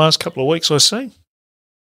around in the last couple of weeks, I see.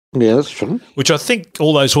 Yeah, that's true. Which I think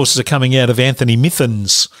all those horses are coming out of Anthony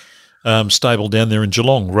Mithen's stable down there in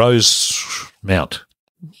Geelong, Rosemount,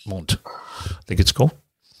 I think it's called.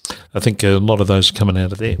 I think a lot of those are coming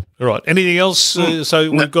out of there. All right. Anything else?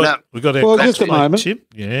 So we've got our Cox just a moment. Tip.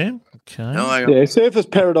 Yeah. Okay.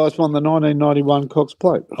 Surfers Paradise won the 1991 Cox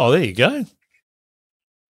Plate. Oh, there you go.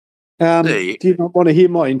 Do you not want to hear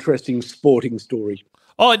my interesting sporting story?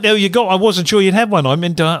 Oh, no, you got. I wasn't sure you'd have one. I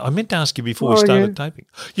meant to ask you before we started taping.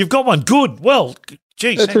 You've got one. Good. Well,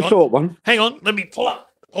 geez, that's a short one. Hang on. Let me pull up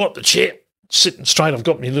the chair. Sitting straight. I've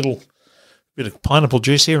got my little bit of pineapple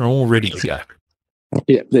juice here, and all ready to go.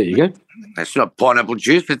 Yeah, there you go. That's not pineapple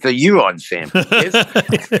juice, it's a urine sample.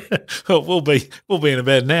 Well, we'll be in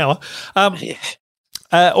about an hour.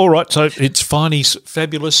 All right, so it's Finey's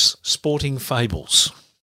Fabulous Sporting Fables.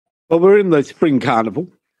 Well, we're in the spring carnival,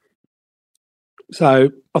 so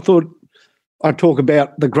I thought I'd talk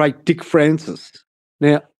about the great Dick Francis.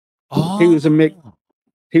 Now, he was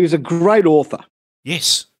a great author.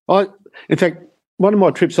 Yes. In fact, one of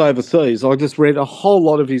my trips overseas, I just read a whole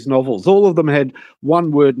lot of his novels. All of them had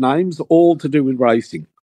one-word names, all to do with racing.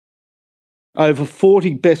 Over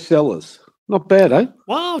 40 bestsellers. Not bad, eh?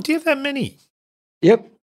 Wow, do you have that many? Yep.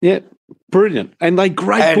 Brilliant. And they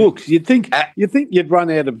great books. You'd think you'd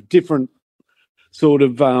run out of different sort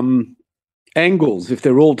of angles if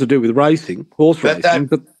they're all to do with racing, horse racing.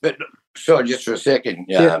 But sorry, just for a second,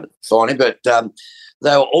 Finey, but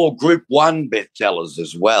they were all Group 1 bestsellers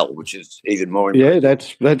as well, which is even more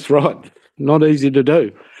impressive. Yeah, that's right. Not easy to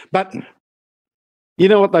do. But you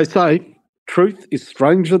know what they say? Truth is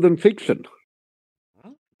stranger than fiction.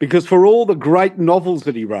 Because for all the great novels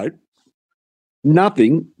that he wrote,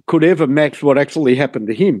 nothing could ever match what actually happened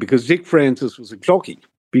to him, because Dick Francis was a jockey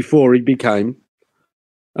before he became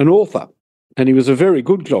an author. And he was a very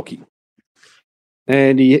good jockey.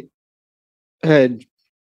 And he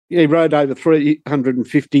rode over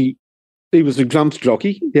 350. He was a jumps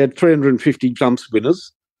jockey. He had 350 jumps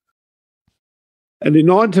winners. And in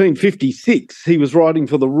 1956, he was riding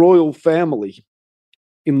for the royal family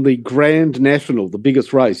in the Grand National, the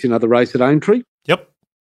biggest race, the race at Aintree. Yep.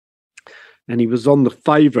 And he was on the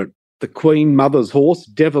favourite, the Queen Mother's horse,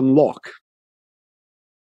 Devon Lock.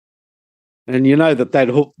 And you know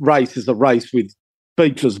that race is a race with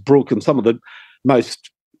Beecher's Brook and some of the most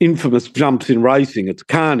infamous jumps in racing. It's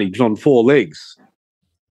carnage on 4 legs.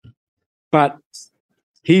 But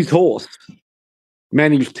his horse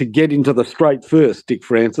managed to get into the straight first, Dick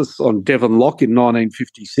Francis, on Devon Lock in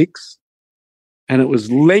 1956, and it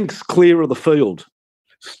was lengths clear of the field,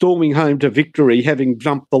 storming home to victory, having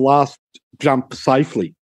jumped the last jump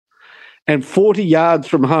safely. And 40 yards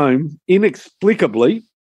from home, inexplicably,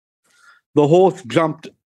 the horse jumped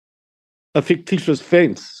a fictitious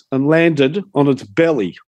fence and landed on its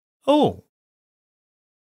belly. Oh.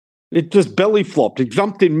 It just belly flopped. It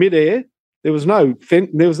jumped in midair. There was no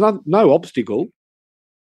obstacle.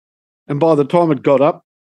 And by the time it got up,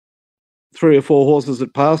 3 or 4 horses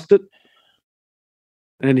had passed it,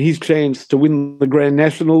 and his chance to win the Grand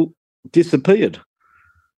National disappeared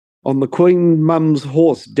on the Queen Mum's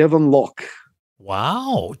horse, Devon Lock.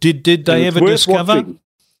 Wow. Did they ever discover? Watching.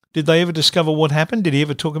 Did they ever discover what happened? Did he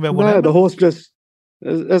ever talk about what happened? No, the horse just,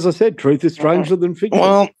 as I said, truth is stranger than fiction.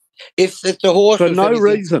 Well, if the horse for no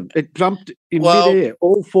reason, it jumped in midair,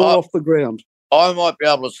 all 4 off the ground. I might be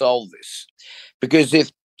able to solve this, because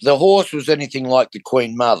if the horse was anything like the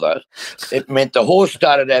Queen Mother, it meant the horse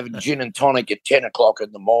started having gin and tonic at 10 o'clock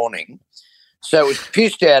in the morning. So it was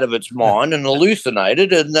pissed out of its mind and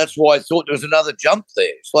hallucinated, and that's why I thought there was another jump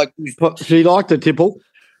there. It's like she liked a tipple.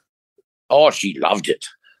 Oh, she loved it.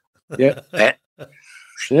 Yeah.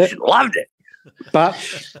 She loved it. But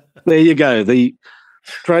there you go. The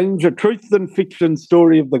stranger truth than fiction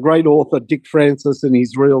story of the great author Dick Francis and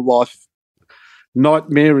his real life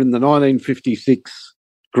nightmare in the 1956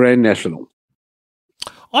 Grand National.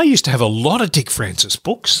 I used to have a lot of Dick Francis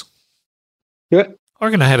books. Yeah. I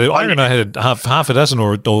reckon I had half a dozen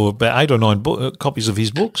or about 8 or 9 copies of his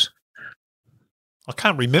books. I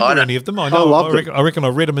can't remember any of them. I reckon I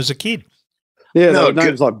read them as a kid. Yeah, there were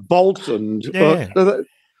names like Bolt and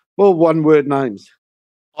well, one-word names.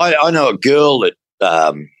 I know a girl that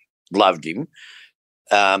loved him,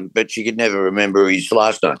 but she could never remember his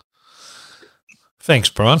last name. Thanks,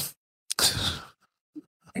 Brian.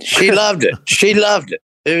 She loved it. She loved it.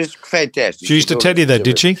 It was fantastic. She used to tell you that,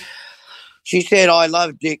 did she? She said, I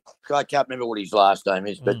love Dick. I can't remember what his last name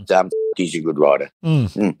is, but he's a good writer.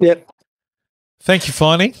 Yep. Thank you,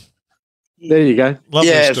 Finey. There you go.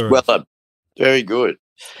 Lovely story. Well done. Very good.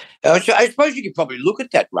 I suppose you could probably look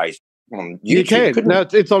at that race on YouTube. You can. No,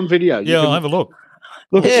 it's on video. I'll have a look.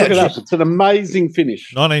 Look it up. It's an amazing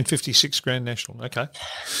finish. 1956 Grand National. Okay.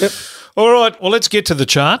 Yep. All right. Well, let's get to the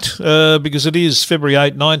chart because it is February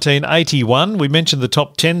 8, 1981. We mentioned the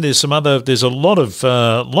top 10. There's a lot of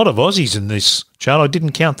Aussies in this chart. I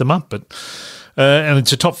didn't count them up, but and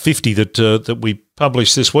it's a top 50 that we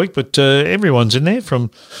published this week. But everyone's in there,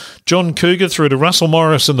 from John Cougar through to Russell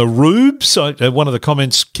Morris and the Rubes. One of the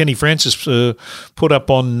comments Kenny Francis put up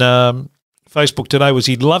on Facebook today was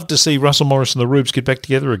he'd love to see Russell Morris and the Rubes get back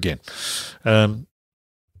together again.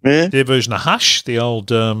 Their version of Hush, the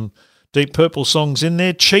old Deep Purple song's in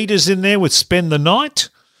there. Cheetah's in there with Spend the Night.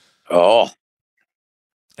 Oh.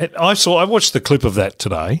 And I watched the clip of that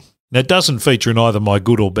today. Now, it doesn't feature in either my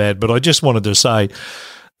good or bad, but I just wanted to say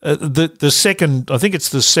the second, I think it's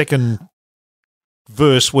the second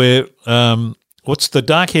verse where what's the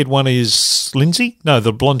dark-haired one is Lindsay? No,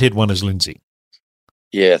 the blonde-haired one is Lindsay.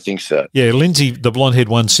 Yeah, I think so. Yeah, Lindsay, the blonde-haired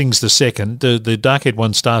one, sings the second. The dark-haired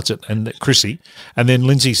one starts it, and Chrissy, and then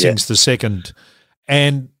Lindsay sings the second.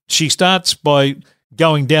 And she starts by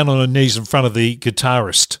going down on her knees in front of the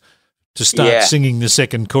guitarist to start singing the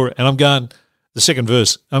second chorus. And I'm going, the second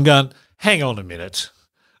verse, I'm going, hang on a minute.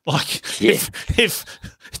 Like, if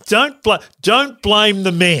don't blame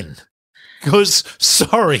the men. Because,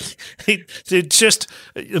 sorry, it just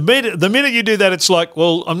the minute you do that, it's like,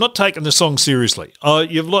 well, I'm not taking the song seriously.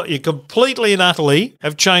 You completely and utterly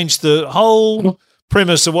have changed the whole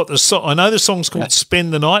premise of what the song. I know the song's called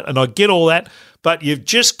 "Spend the Night," and I get all that, but you've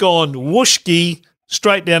just gone whooshky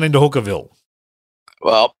straight down into Hookerville.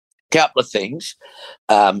 Well, couple of things.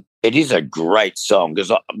 It is a great song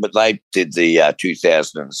but they did the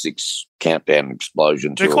 2006 Countdown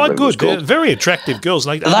Explosion. They're quite good. They're very attractive girls.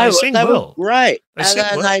 They sing well. Were great.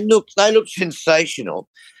 They look sensational.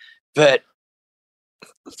 But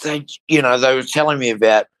they were telling me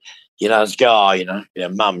about, this guy,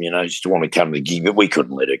 Mum, used to want to come to the gig, but we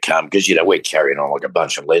couldn't let her come because, we're carrying on like a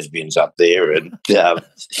bunch of lesbians up there, and because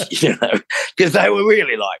they were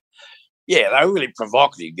really they were really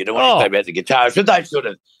provocative, when you talk about the guitar. So they sort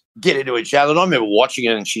of get into each other. And I remember watching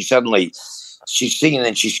it, and she's singing,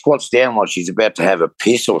 and she squats down like she's about to have a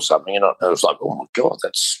piss or something. And I was like, oh, my God,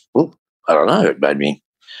 I don't know. It made me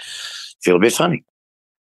feel a bit funny.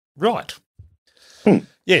 Right.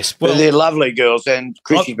 Yes, Well, well, they're lovely girls, and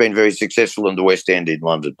Chrissy's been very successful in the West End in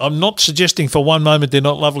London. I'm not suggesting for one moment they're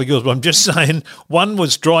not lovely girls, but I'm just saying one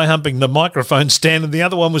was dry humping the microphone stand and the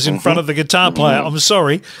other one was in front of the guitar player. I'm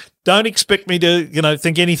sorry. Don't expect me to,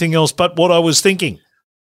 think anything else but what I was thinking.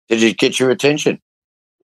 Did it get your attention?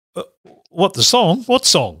 What, the song? What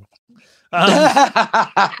song?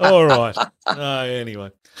 All right.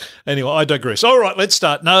 Anyway, I digress. All right, let's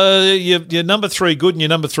start. No, your number 3 good and your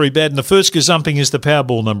number 3 bad, and the first gazumping is the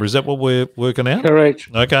Powerball number. Is that what we're working out? Correct.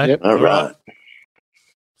 Okay. Yep. All right.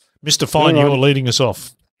 Mr. Fine, All right. you're leading us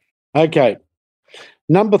off. Okay.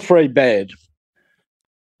 Number 3 bad.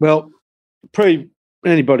 Well,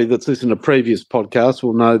 anybody that's listened to previous podcasts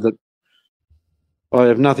will know that I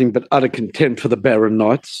have nothing but utter contempt for the Barron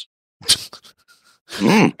Knights.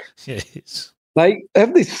 Yes. They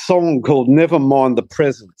have this song called Never Mind the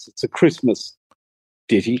Presents. It's a Christmas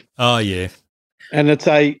ditty. Oh, yeah. And it's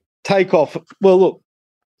a takeoff. Well, look,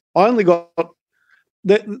 I only got.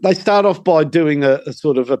 They start off by doing a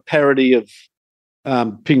sort of a parody of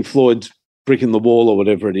Pink Floyd's "Brick in the Wall" or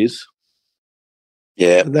whatever it is.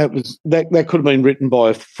 Yeah. That could have been written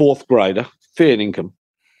by a 4th grader, fair income.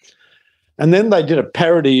 And then they did a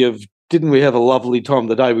parody of "Didn't We Have a Lovely Time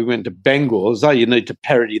the Day We Went to Bangor?" So you need to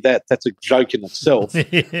parody that. That's a joke in itself.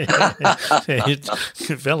 Valid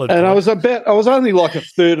And point. I was only like a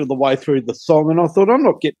third of the way through the song, and I thought, I'm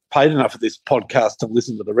not getting paid enough of this podcast to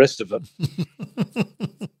listen to the rest of it.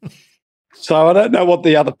 So I don't know what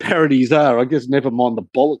the other parodies are. I guess Never Mind the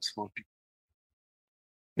Bollocks might be.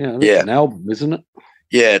 That's Yeah. an album, isn't it?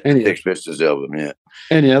 Yeah, Anyway. the Express's album, yeah.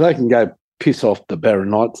 Anyhow, they can go piss off the Barron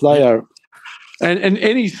Knights. They are. And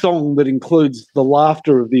any song that includes the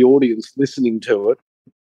laughter of the audience listening to it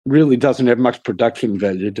really doesn't have much production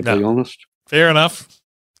value, to be honest. Fair enough.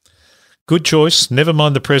 Good choice. Never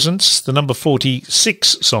Mind the Presents, the number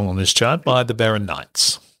 46 song on this chart by the Barron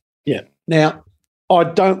Knights. Yeah. Now, I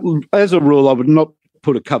don't, as a rule, I would not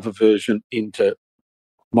put a cover version into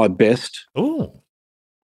my best, Oh,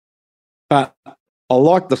 but I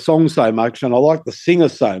like the song so much and I like the singer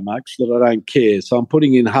so much that I don't care. So I'm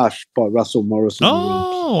putting in Hush by Russell Morrison.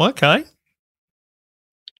 okay. It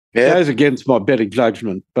Yeah. goes against my better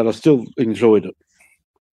judgment, but I still enjoyed it.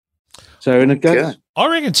 So in it goes. Okay. I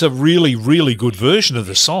reckon it's a really, really good version of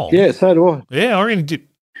the song. Yeah, so do I. Yeah, I reckon you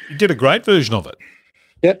did a great version of it.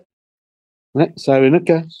 Right, so in it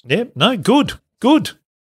goes. Yeah, no, good.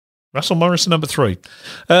 Russell Morrison, number 3.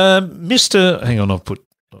 Hang on, I've put,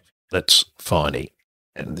 that's Finey,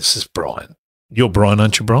 and this is Brian. You're Brian,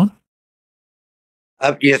 aren't you, Brian?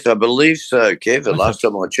 Yes, I believe so, Kev. The last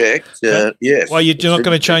time I checked, yes. Well, you're not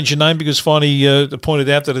going to change your name because Finey pointed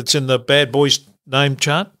out that it's in the Bad Boys name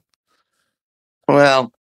chart?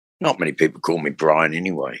 Well, not many people call me Brian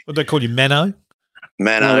anyway. What do they call you, Mano?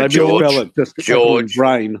 Mano, they George. misspell it, just George.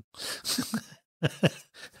 Brain.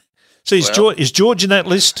 So is George in that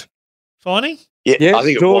list, Finey? Yeah, Yeah, I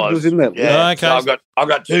think George it was in that. Yeah, Okay. so I've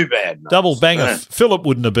got 2 bad names. Double banger. Yeah. Philip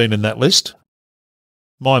wouldn't have been in that list.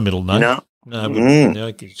 My middle name. No. No,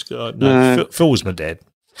 no, Phil was my dad.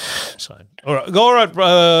 So, all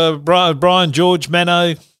right, Brian, George,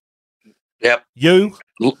 Mano. Yep. You,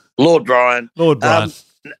 Lord Brian. Lord Brian.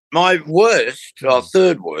 My worst, or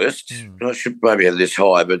third worst, I should maybe have this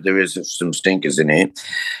high, but there is some stinkers in here.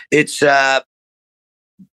 It's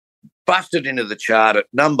busted into the chart at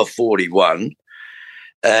number 41.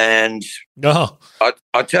 And Oh,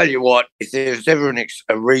 I tell you what, if there's ever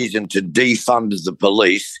a reason to defund the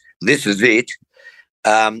police, this is it.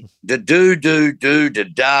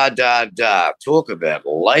 The da. Talk about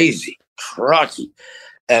lazy, crotty.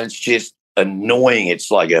 And it's just annoying. It's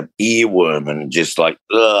like an earworm and just like,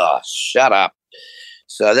 ugh, shut up.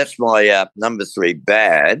 So that's my number 3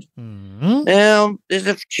 bad. Mhm. Now, there's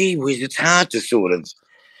a gee whiz, it's hard to sort of.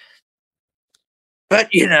 But,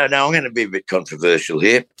 no, I'm going to be a bit controversial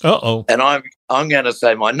here. Uh-oh. And I'm going to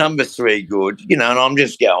say my number 3 good, and I'm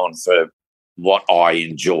just going for what I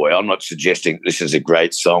enjoy. I'm not suggesting this is a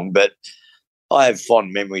great song, but I have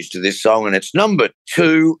fond memories to this song, and it's number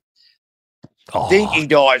 2, Oh, Dinky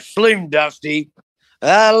Dive, Slim Dusty.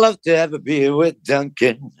 I love to have a beer with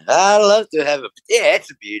Duncan. I love to have yeah, it's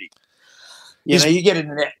a beauty. You get in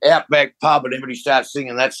an outback pub and everybody starts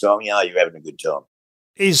singing that song, you're having a good time.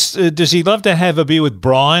 does he love to have a beer with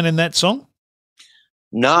Brian in that song?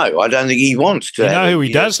 No, I don't think he wants to. You know who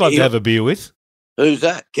he does love to have a beer with? Who's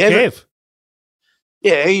that? Kevin? Kev.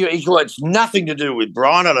 Yeah, he's got nothing to do with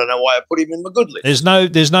Brian. I don't know why I put him in my good list.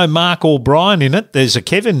 There's no Mark or Brian in it. There's a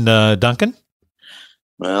Kevin Duncan.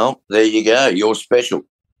 Well, there you go. You're special.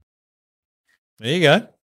 There you go.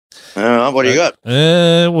 All right, what do you got?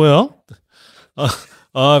 Well,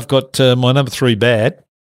 I've got my number 3 bad.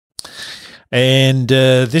 And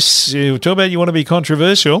this, talk about you want to be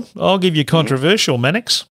controversial. I'll give you controversial,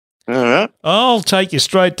 Mannix. All right. I'll take you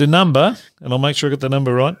straight to number, and I'll make sure I got the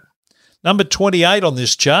number right. Number 28 on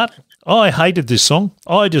this chart. I hated this song.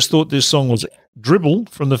 I just thought this song was dribble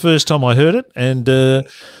from the first time I heard it, and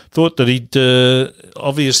thought that he'd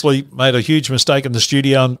obviously made a huge mistake in the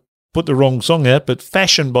studio and put the wrong song out, but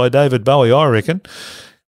Fashioned by David Bowie, I reckon,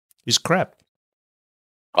 is crap.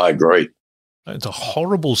 I agree. It's a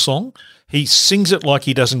horrible song. He sings it like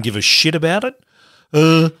he doesn't give a shit about it.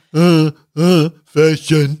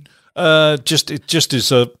 Fashion. It just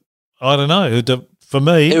is a, I don't know, for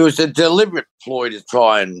me. It was a deliberate ploy to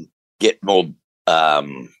try and get more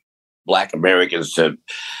Black Americans to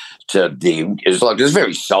dig. It's like there's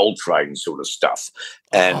very Soul Train sort of stuff.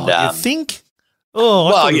 And you think? Oh,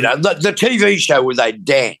 well, the TV show where they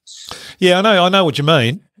dance. Yeah, I know what you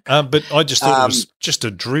mean. But I just thought it was just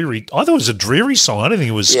a dreary. I thought it was a dreary song. I didn't think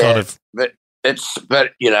it was kind of. But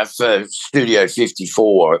for Studio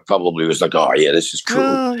 54, it probably was like, oh yeah, this is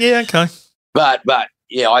cool. Yeah, okay. But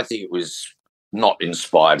yeah, I think it was not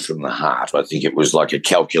inspired from the heart. I think it was like a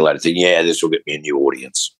calculated thing. Yeah, this will get me a new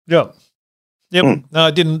audience. Yeah. Yep. No,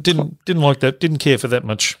 I didn't like that. Didn't care for that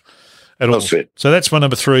much at all. That's it. So that's my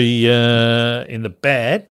number 3 in the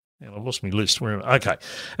bad. And I've lost my list. Okay.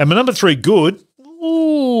 And my number 3 good.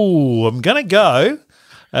 Ooh, I'm going to go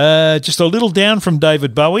just a little down from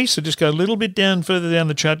David Bowie. So just go a little bit down further down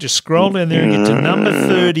the chart. Just scroll down there and get to number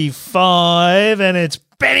 35. And it's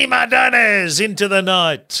Benny Madonna's Into the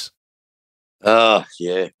Night. Oh,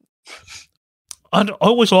 yeah. I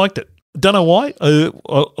always liked it. Don't know why. I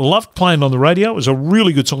loved playing on the radio. It was a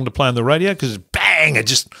really good song to play on the radio because bang, it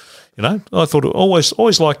just, I thought it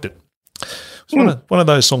always liked it. It's one of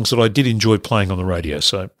those songs that I did enjoy playing on the radio.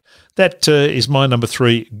 So that is my number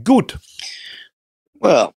 3. Good.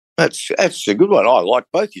 Well, that's a good one. I like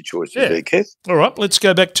both your choices there, Keith. All right, let's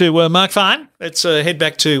go back to Mark Fine. Let's head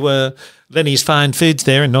back to Lenny's Fine Foods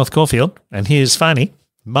there in North Caulfield. And here's Fanny.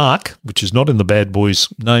 Mark, which is not in the bad boys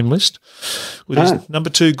name list, with his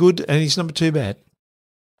number 2 good and his number 2 bad.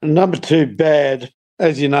 Number 2 bad,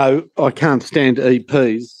 as you know, I can't stand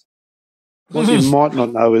EPs. What you might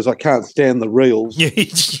not know is I can't stand the reels.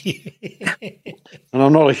 And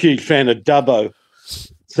I'm not a huge fan of Dubbo.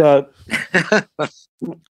 So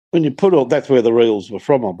when you put that's where the reels were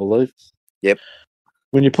from, I believe. Yep.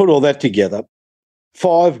 When you put all that together,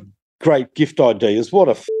 5 great gift ideas. What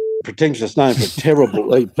a pretentious name for a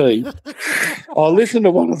terrible EP. I listened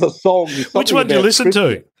to one of the songs. Which one did you listen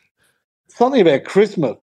to? Something about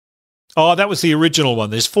Christmas. Oh, that was the original one.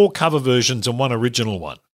 There's 4 cover versions and 1 original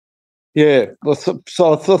one. Yeah.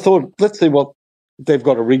 So I thought, let's see what they've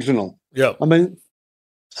got original. Yeah. I mean,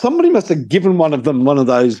 somebody must have given one of them one of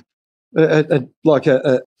those, I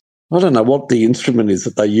don't know what the instrument is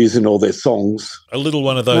that they use in all their songs. A little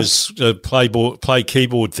one of those play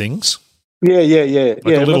keyboard things. Yeah.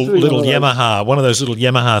 Like a little Yamaha, one of those little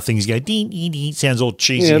Yamaha things. You go, ding, ding, ding, sounds all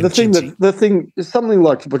cheesy. Yeah, the thing is something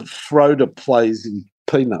like what Schroeder plays in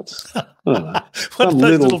Peanuts. I don't know. Some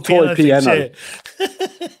little toy piano.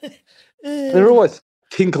 They're always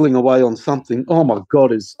tinkling away on something. Oh my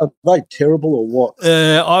God, are they terrible or what?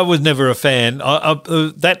 I was never a fan.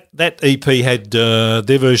 That EP had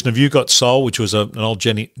their version of "You Got Soul," which was an old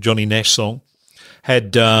Johnny Nash song.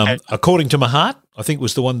 Had "According to My Heart," I think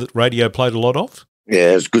was the one that radio played a lot of.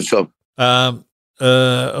 Yeah, it's a good song.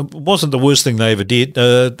 It wasn't the worst thing they ever did.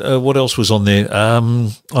 What else was on there?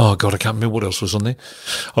 Oh God, I can't remember what else was on there.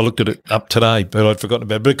 I looked at it up today, but I'd forgotten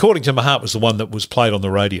about it. But "According to My Heart" was the one that was played on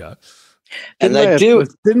the radio. And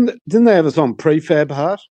didn't they have a song Prefab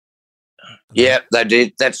Heart? Yeah, they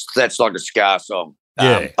did. That's like a ska song.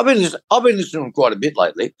 Yeah, I've been listening to them quite a bit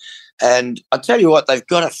lately, and I tell you what, they've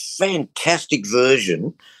got a fantastic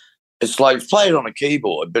version. It's like played on a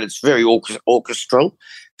keyboard, but it's very orchestral.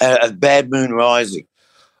 Of "Bad Moon Rising."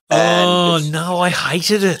 Oh no, I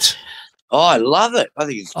hated it. Oh, I love it. I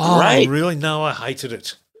think it's great. Really? No, I hated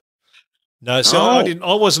it. No, so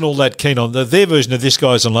I wasn't all that keen on their version of "This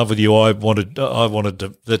Guy's in Love with You." I wanted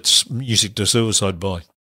to. That's Music to Suicide by.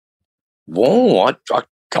 Well, I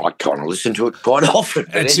kind of listen to it quite often.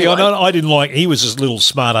 And see, I didn't like. He was a little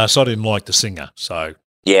smart ass. I didn't like the singer. So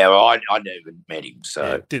yeah, well, I never met him.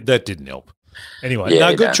 So that didn't help. Anyway,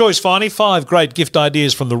 good choice, Finey. 5 great gift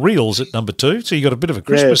ideas from the Reels at number 2. So you got a bit of a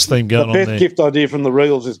Christmas theme going on there. The best gift idea from the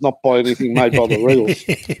Reels is not buy anything made by the Reels.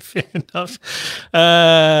 Fair enough.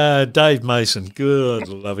 Dave Mason. Good,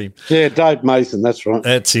 love him. Yeah, Dave Mason, that's right.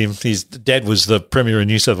 That's him. His dad was the Premier of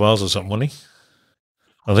New South Wales or something, wasn't he?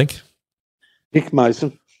 I think. Dick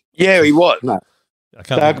Mason. Yeah, he was. No. I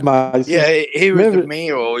can't Doug think. Mason. Yeah, he was Remember- the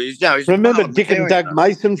mayor. Or he's Remember Dick and Doug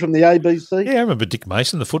Mason from the ABC? Yeah, I remember Dick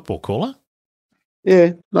Mason, the football caller.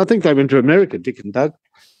 Yeah, I think they went to America, Dick and Doug.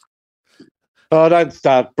 Oh, don't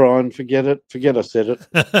start, Brian. Forget it. Forget I said it.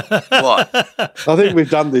 What? I think we've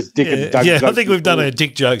done this Dick and Doug. Yeah, I joke think we've done before. our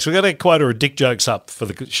dick jokes. We've got a quota of dick jokes up for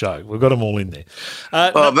the show. We've got them all in there.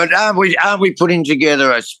 Oh, but aren't we putting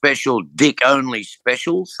together a special Dick only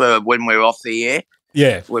special for when we're off the air?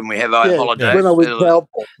 Yeah, When we have our Yeah, holidays? when I was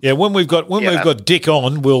Cowboy. yeah. When we've got Dick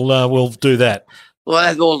on, we'll do that. Well,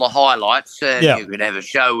 that's all the highlights. Yeah. You could have a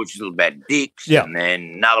show which is about dicks, Yeah. and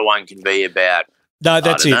then another one can be about. No,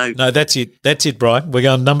 that's don't it. know. No, that's it. That's it, Brian. We're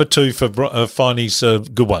going number 2 for Finey's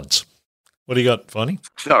good ones. What do you got, Finey?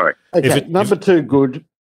 Sorry. Okay, number 2, good.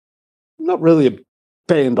 Not really a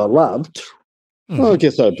band I loved. Well, I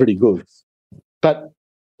guess they were pretty good. But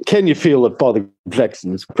Can You Feel It by the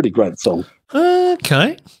Jacksons? Pretty great song.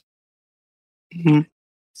 Okay. Mhm.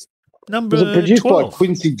 Number Was it produced 12. by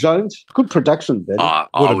Quincy Jones? Good production, Ben. I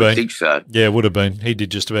Would've would been. think so. Yeah, would have been. He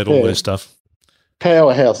did just about all Yeah. their stuff.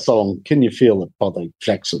 Powerhouse song, Can You Feel It by the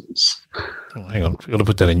Jacksons. Oh, hang on. You've got to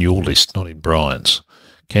put that in your list, not in Brian's.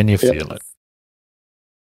 Can you feel it?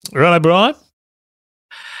 Righto, Brian?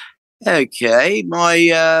 Okay,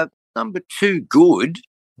 my number 2 good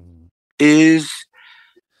is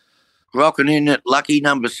rocking in at lucky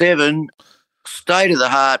number 7, State of the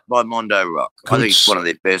Heart by Mondo Rock. I think it's one of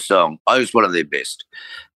their best songs. I think it's one of their best.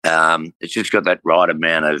 It's just got that right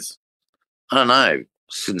amount of, I don't know,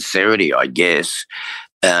 sincerity, I guess.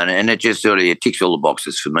 And it just sort of ticks all the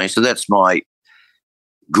boxes for me. So that's my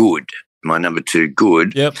good, my number 2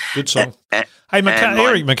 good. Yep, good song. And Hey, and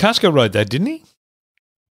Eric McCusker wrote that, didn't he?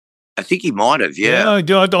 I think he might have, yeah. I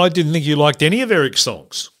didn't think you liked any of Eric's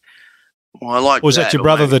songs. Well, I like Or was that your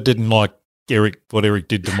brother or that didn't like what Eric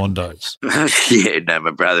did to Mondo's? yeah, no,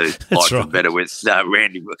 my brother liked right. it better with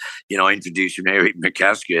Randy. You know, I introduced him to Eric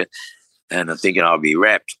McCusker, and I'm thinking I'll be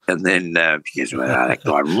rapped. And then he goes, well, that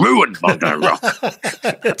guy ruined Mondo Rock.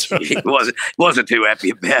 That's right. He wasn't too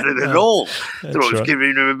happy about it at all. That's Thought I was right.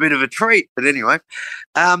 giving him a bit of a treat. But anyway,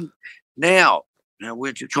 now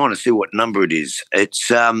we're trying to see what number it is.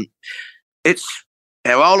 It's our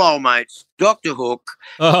old mates, Dr. Hook,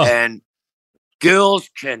 Oh, and Girls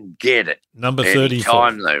Can Get It. number 34.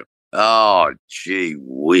 Anytime, though. Oh, gee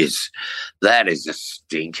whiz. That is a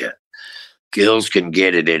stinker. Girls can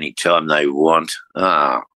get it any time they want.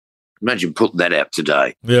 Ah, imagine putting that out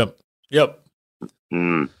today. Yep.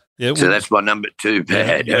 Mm. Yeah, So that's my number 2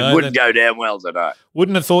 bad. Yeah, no, It wouldn't go down well today.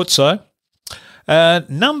 wouldn't have thought so.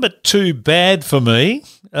 Number 2 bad for me.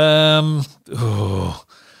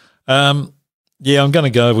 Yeah, I'm going to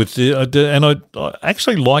go with and I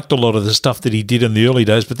actually liked a lot of the stuff that he did in the early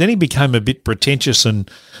days, but then he became a bit pretentious and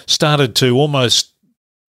started to almost.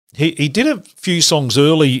 He did a few songs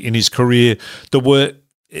early in his career that were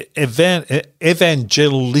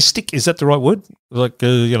evangelistic. Is that the right word? Like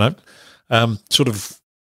sort of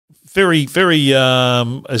very, very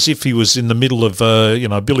as if he was in the middle of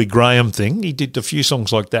Billy Graham thing. He did a few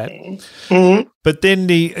songs like that, but then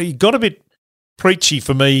he got a bit preachy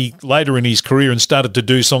for me later in his career and started to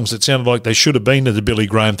do songs that sounded like they should have been to the Billy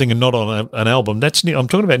Graham thing and not on an album. I'm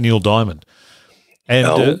talking about Neil Diamond.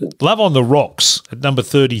 And Love on the Rocks at number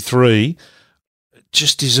 33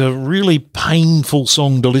 just is a really painful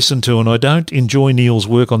song to listen to, and I don't enjoy Neil's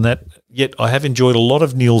work on that, yet I have enjoyed a lot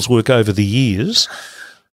of Neil's work over the years.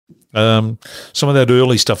 Some of that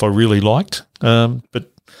early stuff I really liked, but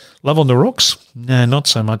Love on the Rocks, no, not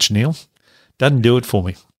so much, Neil. Doesn't do it for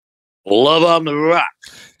me. Love on the Rock.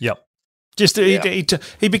 Yep. Just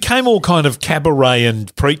he became all kind of cabaret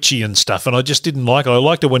and preachy and stuff, and I just didn't like it. I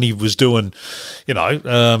liked it when he was doing,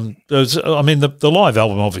 the live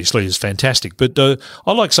album obviously is fantastic, but I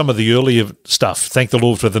like some of the earlier stuff. Thank the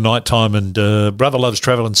Lord for the Nighttime and Brother Loves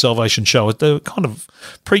Travel and Salvation Show. They were kind of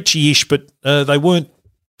preachy-ish, but they weren't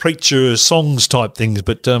preacher songs type things,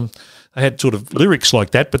 but they had sort of lyrics like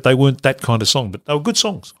that, but they weren't that kind of song. But they were good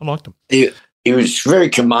songs. I liked them. He was very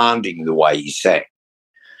commanding the way he sang,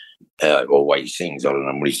 or way he sings. I don't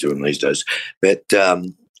know what he's doing these days. But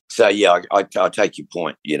so yeah, I take your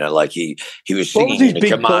point. Like he was What was singing his in a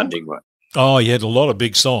big commanding way. Oh, he had a lot of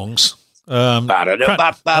big songs. Yeah,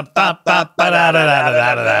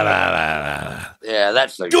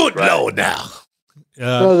 that's the Good great. Lord now.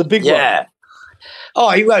 The big one. Yeah. Oh,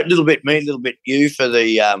 he wrote Little Bit Me, Little Bit You for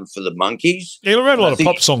the Monkeys. He wrote a lot I of think-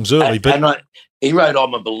 pop songs early, but He wrote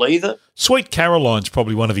I'm a Believer. Sweet Caroline's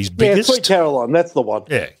probably one of his biggest. Yeah, Sweet Caroline, that's the one.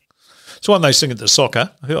 Yeah. It's one they sing at the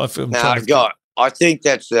soccer. I think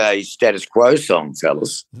that's a Status Quo song,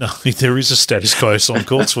 fellas. No, there is a Status Quo song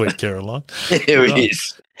called Sweet Caroline. There it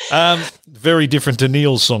is. Very different to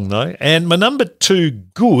Neil's song, though. And my number 2,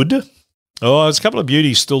 Good. Oh, there's a couple of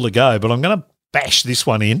beauties still to go, but I'm going to bash this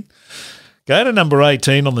one in. Go to number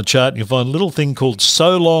 18 on the chart and you'll find a little thing called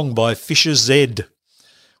So Long by Fisher Z.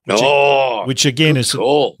 Which again is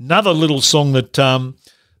another little song that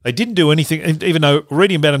they didn't do anything, even though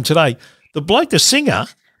reading about him today, the bloke, the singer,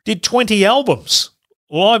 did 20 albums.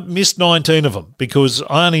 Well, I missed 19 of them because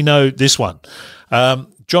I only know this one.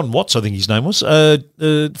 John Watts, I think his name was.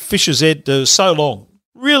 Fisher Z, So Long.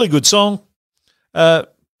 Really good song.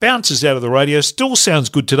 Bounces out of the radio. Still sounds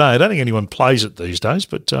good today. I don't think anyone plays it these days,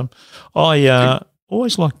 but I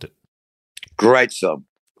always liked it. Great song.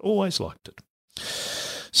 Always liked it.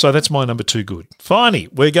 So that's my number 2, Good. Finally,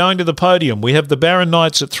 we're going to the podium. We have the Barron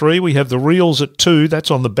Knights at 3. We have the Reels at 2. That's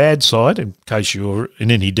on the bad side, in case you're in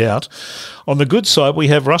any doubt. On the good side, we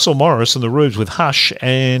have Russell Morris and the Rubes with Hush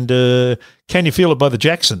and Can You Feel It by the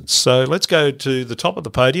Jacksons. So let's go to the top of the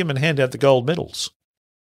podium and hand out the gold medals.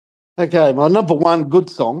 Okay, my number 1 good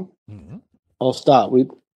song, I'll start with.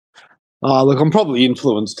 Look, I'm probably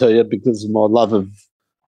influenced here because of my love of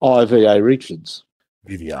IVA Richards.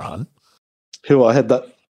 Vivian. Who I had that.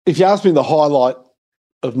 If you ask me, the highlight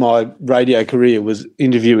of my radio career was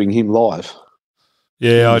interviewing him live.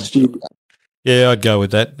 Yeah, I'd go with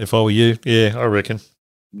that if I were you. Yeah, I reckon.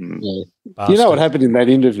 Yeah. You know what happened in that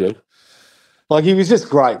interview? Like, he was just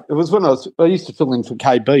great. It was when I used to fill in for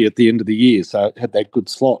KB at the end of the year, so it had that good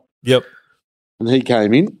slot. Yep. And he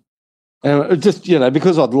came in. And it just,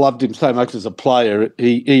 because I'd loved him so much as a player,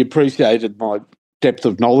 he appreciated my depth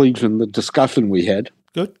of knowledge and the discussion we had.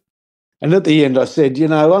 Good. And at the end I said,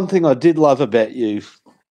 one thing I did love about you,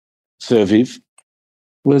 Sir Viv,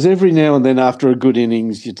 was every now and then after a good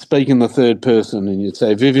innings, you'd speak in the third person and you'd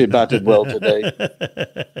say, Vivi batted well today.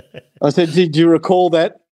 I said, did you recall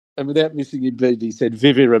that? And without missing a beat, he said,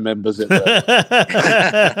 Vivi remembers it well.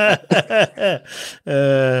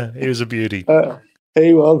 He was a beauty.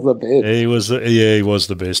 He was the best. He was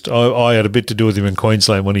the best. I had a bit to do with him in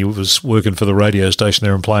Queensland when he was working for the radio station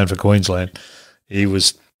there and playing for Queensland. He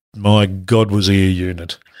was, my God, was he a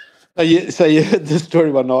unit. So you heard the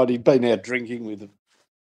story one night, he'd been out drinking with him.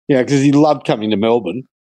 Because he loved coming to Melbourne.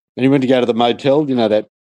 And he went to go to the motel, that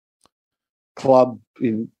club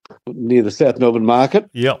near the South Melbourne market.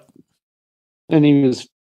 Yep. And he was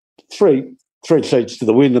three sheets to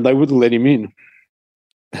the wind and they wouldn't let him in.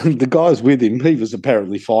 And the guys with him, he was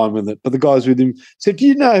apparently fine with it, but the guys with him said, do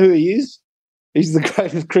you know who he is? He's the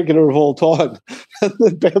greatest cricketer of all time. And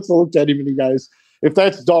the bouncer looked at him and he goes, if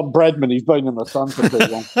that's Don Bradman, he's been in the sun for too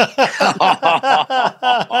long.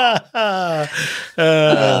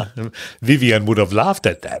 Vivian would have laughed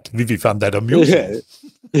at that. Vivi found that amusing.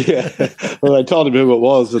 Yeah. Well, they told him who it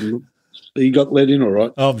was and he got let in all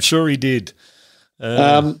right. I'm sure he did.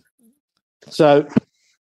 So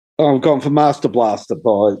I've gone for Master Blaster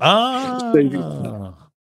by Stevie.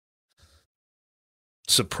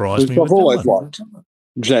 Surprised me. I've always liked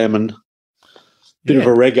Jammin'. Bit of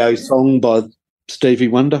a reggae song by Stevie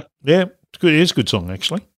Wonder. Yeah, it's good. It is a good song,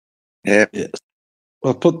 actually. Yeah.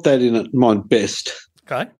 I'll put that in at my best.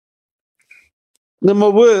 Okay. Then my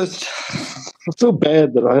worst, I feel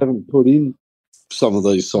bad that I haven't put in some of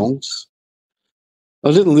these songs.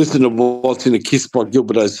 I didn't listen to What's in a Kiss by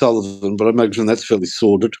Gilbert O'Sullivan, but I imagine that's fairly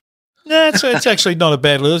sordid. No, it's actually not a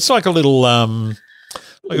bad. It's like a little,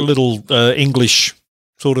 English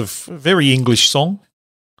sort of very English song.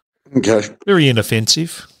 Okay. Very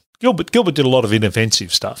inoffensive. Gilbert did a lot of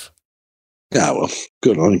inoffensive stuff. Yeah, well,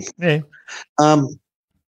 good on him. Yeah. I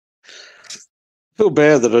feel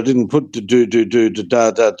bad that I didn't put da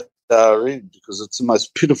in because it's the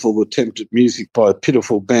most pitiful attempt at music by a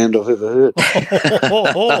pitiful band I've ever heard.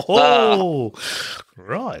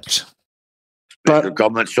 Right. But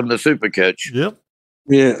comments from the Supercoach. Yep.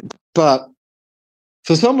 Yeah, but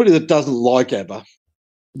for somebody that doesn't like ABBA,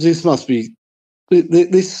 this must be.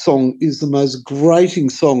 This song is the most grating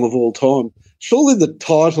song of all time. Surely the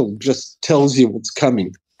title just tells you what's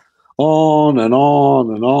coming. On and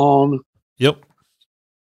on and on. Yep.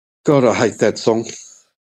 God, I hate that song.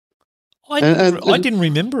 I didn't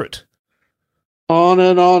remember it. On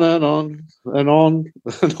and on and on and on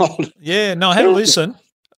and on. Yeah, no, I had to listen.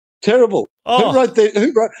 Terrible. Oh.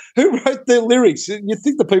 Who wrote their lyrics? You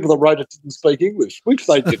think the people that wrote it didn't speak English, which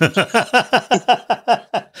they didn't.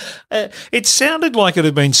 It sounded like it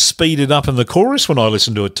had been speeded up in the chorus when I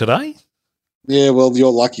listened to it today. Yeah, well,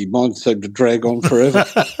 you're lucky. Mine seemed to drag on forever.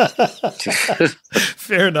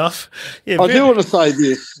 Fair enough. Yeah, I do want to say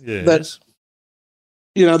this, that,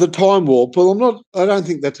 the Time Warp, well, I don't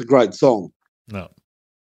think that's a great song. No.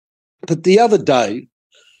 But the other day,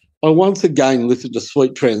 I once again listened to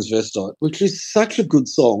Sweet Transvestite, which is such a good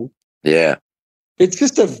song. Yeah. It's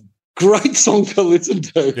just a great song to listen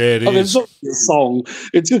to. Yeah, it I mean, it's is. not a song.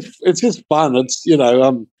 It's just fun. It's, if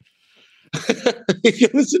you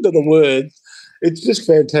listen to the words, it's just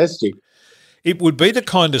fantastic. It would be the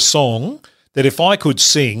kind of song that if I could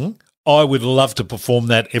sing, I would love to perform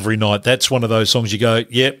that every night. That's one of those songs you go,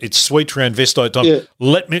 yep, it's Sweet Transvestite time. Yeah.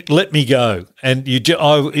 Let me go. And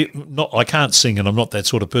I can't sing, and I'm not that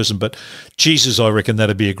sort of person, but Jesus, I reckon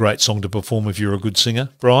that'd be a great song to perform if you're a good singer,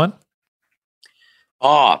 Brian.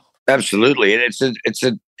 Oh, absolutely. And it's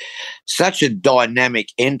such a dynamic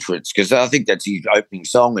entrance, because I think that's his opening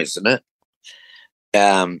song, isn't it?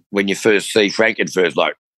 When you first see Frankenfurter,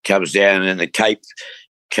 like, comes down and the cape,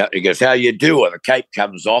 he goes, "How you doing?" The cape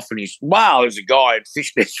comes off and he's, wow, there's a guy in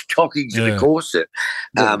fishnet stockings and a corset,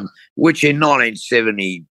 which in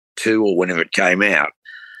 1972 or whenever it came out,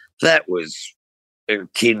 that was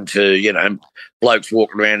akin to, blokes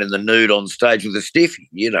walking around in the nude on stage with a stiffy.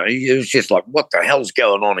 It was just like, what the hell's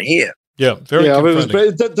going on here? Yeah, very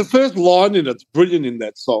confronting. The first line in it's brilliant in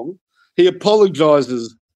that song. He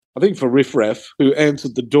apologises, I think, for Riff Raff, who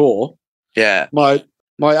answered the door. Yeah. My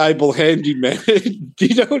able handyman. Do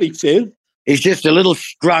you know what he says? He's just a little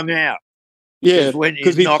strung out. Yeah,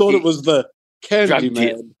 because he thought it was the candy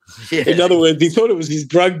man. Yeah. In other words, he thought it was his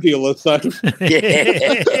drug dealer. So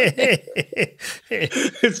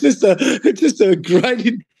it's just a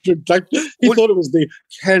great introduction. He thought it was the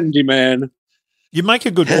candy man. You make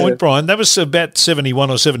a good point, Brian. That was about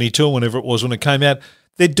 71 or 72, whenever it was when it came out.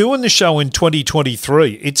 They're doing the show in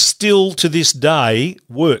 2023. It still, to this day,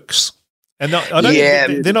 works. And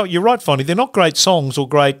they're not. You're right, Fonny. They're not great songs or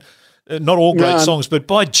great. Not all great songs, but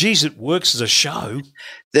by geez, it works as a show.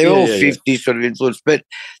 They're all 50s sort of influence, but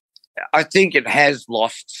I think it has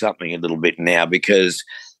lost something a little bit now, because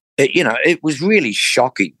it was really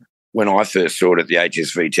shocking when I first saw it at the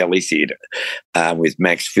HSV Telly Theatre with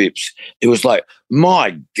Max Phipps. It was like,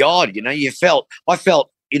 my God, I felt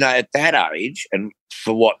at that age, and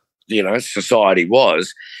for what society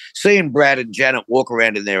was, seeing Brad and Janet walk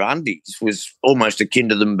around in their undies was almost akin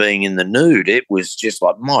to them being in the nude. It was just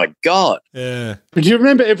like, my God. Yeah. Do you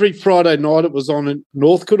remember every Friday night it was on in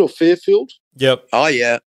Northcote or Fairfield? Yep. Oh,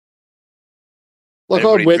 yeah. Like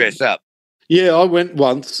everybody I went, dress up. Yeah, I went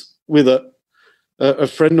once with a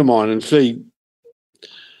friend of mine, and she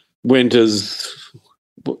went as,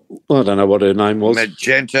 I don't know what her name was.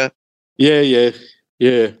 Magenta. Yeah.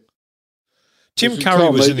 Tim Curry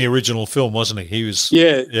was in the original film, wasn't he? He was.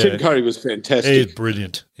 Yeah, Tim Curry was fantastic. He's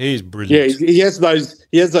brilliant. Yeah, he has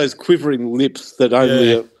those quivering lips that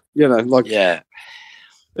only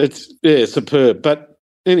it's superb. But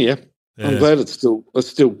anyhow, I'm glad it still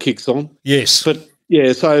kicks on. Yes, but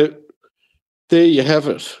yeah, so there you have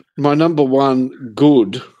it. My number one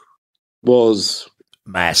good was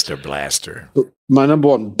Master Blaster. My number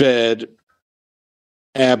one bad,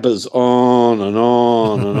 ABBA's On and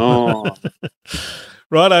On and On.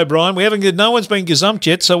 Right, O'Brien. No one's been gazumped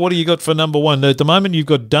yet. So what do you got for number one? At the moment, you've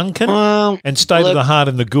got Duncan and State of the Heart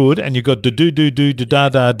and the Good, and you've got Do Da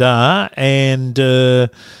Da Da, and The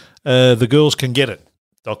Girls Can Get It.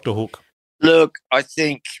 Dr. Hook. Look, I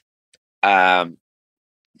think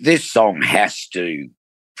this song has to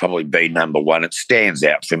probably be number one. It stands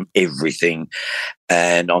out from everything,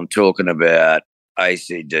 and I'm talking about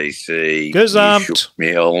AC/DC. Gazumped. You shook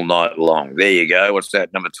me all night long. There you go. What's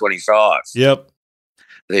that? Number 25. Yep.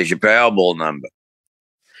 There's your Powerball number.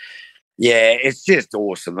 Yeah, it's just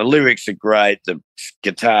awesome. The lyrics are great. The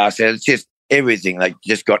guitar sound, it's just everything. They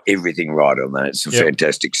just got everything right on that. It's a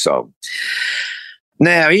fantastic song.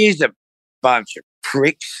 Now, here's a bunch of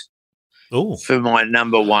pricks for my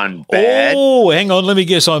number one bad. Oh, hang on. Let me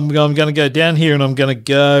guess. I'm going to go down here and I'm going to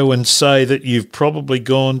go and say that you've probably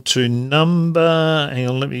gone to number,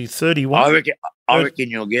 31. I reckon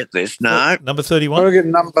you'll get this. No. Number 31? I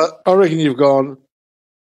reckon you've gone,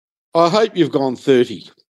 I hope you've gone 30.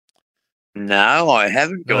 No, I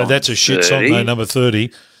haven't gone. No, that's a shit 30. song, though, number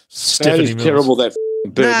 30. Stephanie That is terrible, that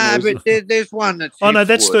bird noise. But there's one that's... Oh, no,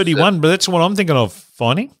 that's 31, but that's what I'm thinking of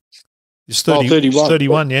finding. It's 30, 31.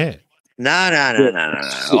 31, yeah. No.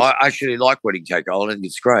 I actually like Wedding Cake Island. I think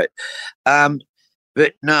it's great.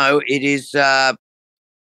 But no, it is those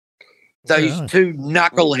two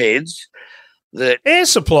knuckleheads that... Air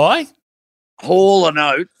Supply. Hall and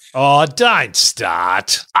Oates. Oh, don't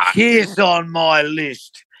start. Kiss on my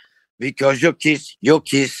list. Because your kiss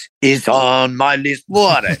is on my list.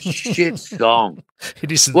 What a shit song.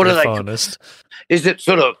 It isn't what the finest. Is it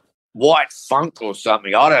sort of white funk or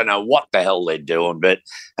something? I don't know what the hell they're doing,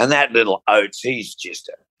 and that little Oates, he's just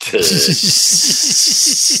a turd.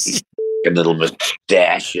 a little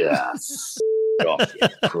moustache. Off, you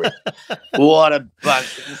prick. What a bunch.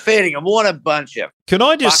 Fairningham, what a bunch of. Can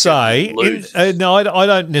I just say, losers. no, I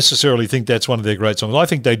don't necessarily think that's one of their great songs. I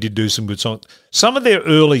think they did do some good songs. Some of their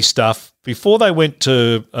early stuff, before they went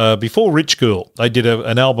to, before Rich Girl, they did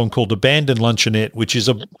an album called Abandoned Luncheonette, which is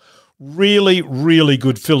a really, really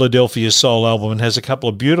good Philadelphia soul album and has a couple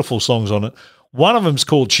of beautiful songs on it. One of them's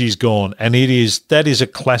called She's Gone, and that is a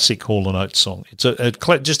classic Hall & Oates song. It's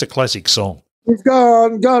just a classic song. He's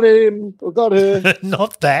gone, got him, or got her.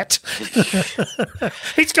 Not that.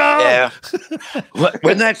 He's gone. Yeah.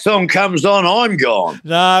 When that song comes on, I'm gone.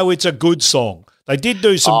 No, it's a good song. They did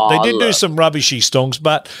do some. Do some rubbishy songs,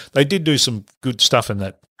 but they did do some good stuff in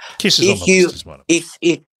that. Kisses on the List is one of them.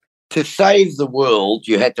 If to save the world,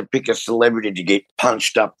 you had to pick a celebrity to get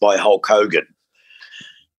punched up by Hulk Hogan,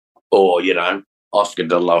 or Oscar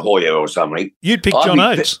De La Hoya or somebody, You'd pick John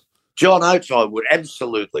Oates. John Oates, I would,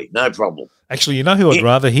 absolutely, no problem. Actually, you know who I'd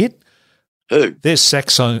rather hit? Who? Their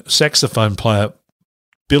saxophone player,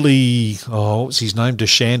 Billy, what's his name,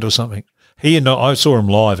 Deshand or something. I saw him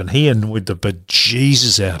live, and he annoyed the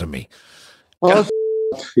bejesus out of me. Oh,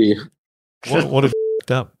 yeah. What have you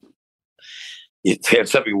f***ed up? You found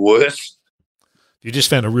something worse? You just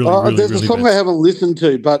found a really there's a song I haven't listened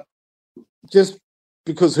to, but just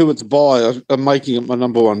because who it's by, I'm making it my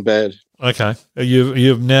number one bad. Okay.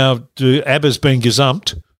 You've now ABBA's been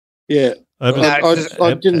gazumped. Yeah.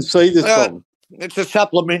 I didn't see this song. It's a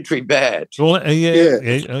supplementary bad. Well,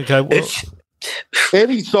 yeah. Okay. Well,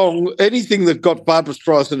 any song, anything that got Barbra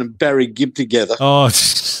Streisand and Barry Gibb together. Oh.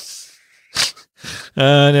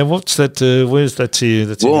 Now what's that? Where's that here?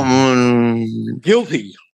 That's Woman.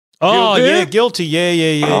 Guilty. Oh Guilty? yeah, Guilty.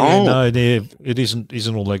 Yeah. Oh. No, it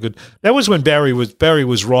isn't all that good. That was when Barry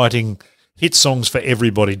was writing hit songs for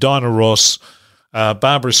everybody. Dinah Ross,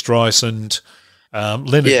 Barbra Streisand,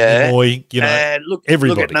 Leonard Nimoy.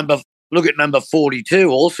 Everybody. Look at number 42,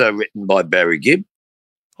 also written by Barry Gibb.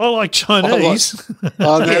 I like Chinese.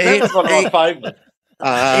 That's one of my favourite.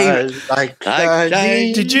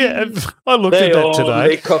 Did you? I looked at that today.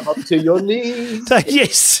 They come up to your knees.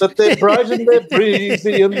 Yes. But they're bright and they're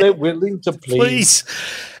breezy and they're willing to please.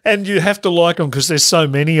 And you have to like them because there's so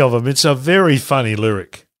many of them. It's a very funny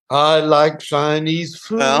lyric. I like Chinese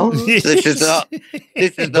food. Well, this is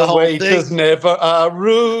the whole waiters thing. never are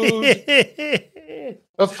rude.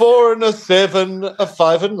 A 4 and a 7, a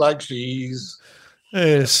 5 and like cheese.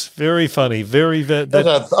 Yes, very funny. I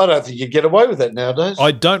don't think you get away with that nowadays.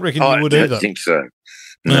 I don't reckon you would I either. don't think so.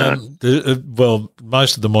 No. Well,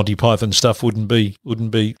 most of the Monty Python stuff wouldn't be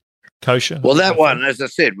kosher. Well, that one, as I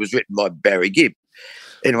said, was written by Barry Gibb.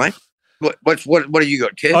 Anyway, what have you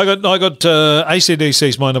got, Kev? I got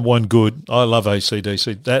AC/DC's my number one good. I love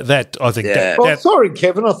AC/DC. That I think. Yeah. Sorry,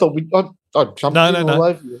 Kevin. I thought I jumped all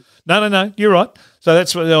over you. No. You're right. So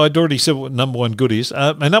that's what I'd already said. What number one good is.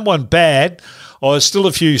 My number one bad. There's still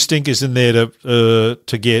a few stinkers in there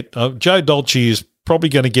to get. Joe Dolce is probably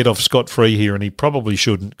going to get off scot-free here, and he probably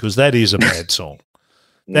shouldn't because that is a bad song.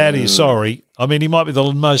 That is, sorry. I mean, he might be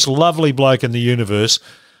the most lovely bloke in the universe,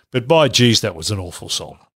 but by geez, that was an awful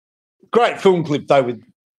song. Great film clip, though, with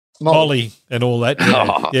Molly and all that.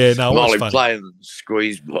 Yeah, no, it Molly was funny. playing the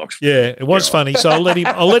squeeze box. Yeah, it was funny. So I'll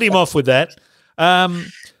let him off with that.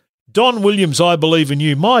 Don Williams, I Believe in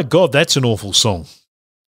You. My God, that's an awful song.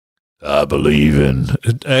 I believe in.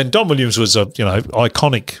 And Don Williams was a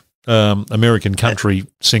iconic American country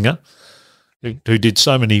singer who did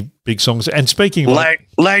so many big songs. And speaking of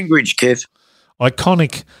language, Kev,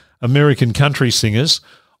 iconic American country singers,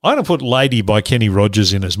 I'm going to put Lady by Kenny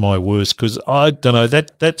Rogers in as my worst because I don't know,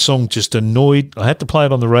 that song just annoyed. I had to play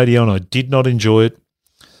it on the radio and I did not enjoy it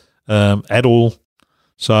at all.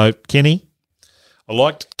 So Kenny, I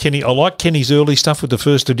liked Kenny's early stuff with the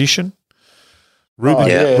first edition.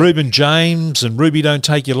 Reuben James and Ruby Don't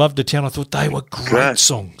Take Your Love to Town. I thought they were great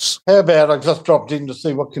songs. How about I just dropped in to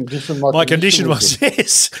see what condition my condition was?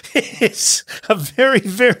 Yes, a very,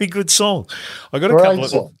 very good song. I got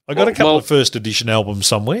a couple of first edition albums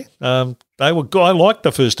somewhere. They were. I liked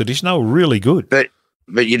the first edition. They were really good. But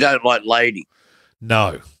you don't like Lady.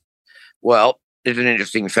 No. Well, there's an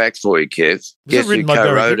interesting fact for you, Kev. Guess who by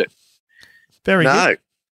co-wrote it? Very good.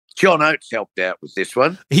 John Oates helped out with this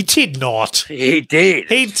one. He did not. He did.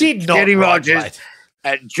 He did not. Kenny Rogers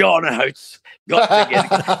and John Oates got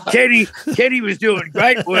together. Kenny was doing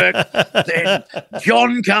great work. Then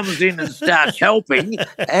John comes in and starts helping,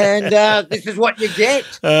 and this is what you get.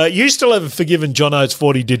 You still haven't forgiven John Oates for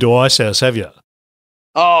what he did to Ice House, have you?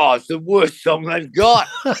 Oh, it's the worst song they've got.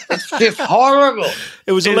 It's just horrible.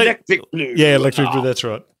 It was Electric Blue. Yeah, Electric Blue, that's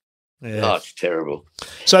right. Yeah. Oh, it's terrible.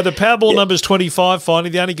 So the Powerball number's 25. Finally,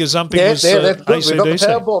 the only gazumping was that's good. AC/DC. We've got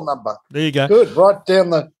the Powerball number. There you go. Good, right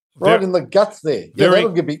in the guts there. Yeah,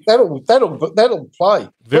 that'll play.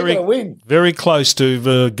 We're going to win. Very close to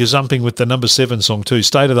gazumping with the number 7 song too.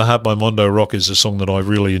 "State of the Heart" by Mondo Rock is a song that I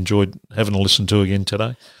really enjoyed having a listen to again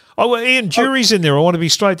today. Oh, well, Ian Jury's in there. I Want to Be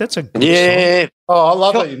Straight. That's a good song. Oh, I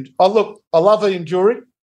love Ian. I love Ian Jury.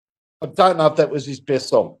 I don't know if that was his best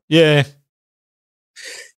song. Yeah.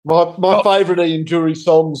 My favourite Ian Jury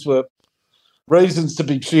songs were "Reasons to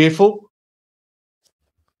Be Cheerful,"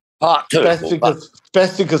 Part 2.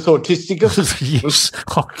 Spasticus Autisticus. Yes.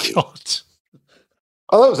 Oh, God.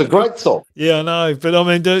 Oh, that was a great song. Yeah, I know, but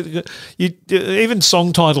I mean, even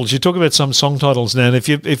song titles. You talk about some song titles now, and if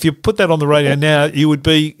you put that on the radio now, you'd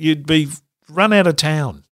be run out of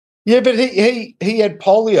town. Yeah, but he had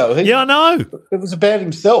polio. I know. It was about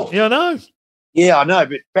himself. Yeah, I know. Yeah, I know,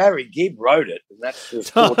 but Barry Gibb wrote it, and that's his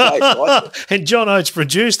forte. Right? And John Oates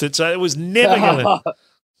produced it, so it was never going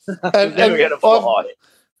to fly.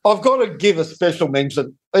 I've got to give a special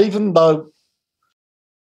mention, even though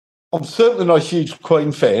I'm certainly not a huge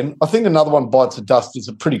Queen fan. I think Another One Bites the Dust is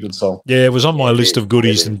a pretty good song. Yeah, it was on my list of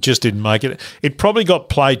goodies and just didn't make it. It probably got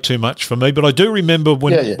played too much for me, but I do remember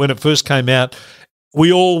when it first came out,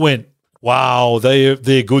 we all went, "Wow, they're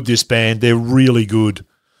good, this band. They're really good."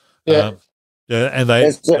 Yeah. And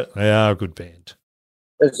they are a good band.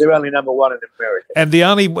 It's their only number 1 in America. And the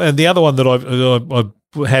other one that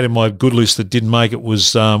I had in my good list that didn't make it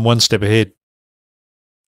was One Step Ahead.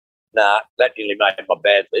 Nah, that nearly made my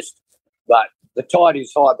bad list. But The Tide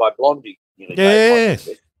Is High by Blondie. Yeah.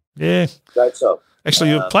 Great song.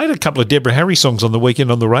 Actually, you played a couple of Deborah Harry songs on the weekend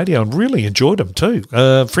on the radio and really enjoyed them too.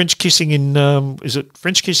 French Kissing in is it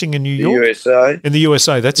French Kissing in New York? USA. In the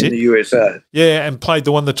USA, that's it. In the USA. Yeah, and played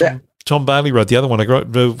the one that Tom Bailey wrote. The other one, I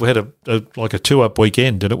had a 2-up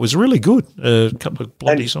weekend, and it was really good. A couple of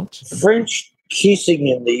Blondie songs. French Kissing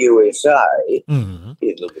in the USA. Here's a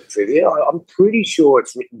little bit of trivia. I'm pretty sure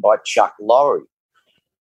it's written by Chuck Lorre,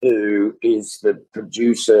 who is the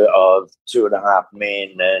producer of 2.5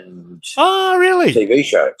 Men and really? TV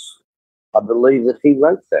shows. I believe that he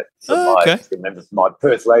wrote that from my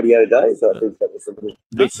Perth radio days. I think that was a little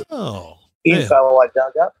bit of info I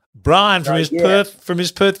dug up. Brian from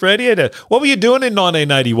his Perth radio day. What were you doing in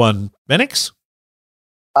 1981, Mannix?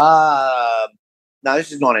 No,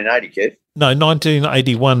 this is 1980, Kev. No,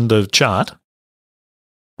 1981, the chart.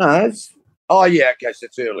 No, it's... Oh, yeah, okay, so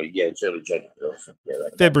it's early. Yeah, it's early January. Yeah,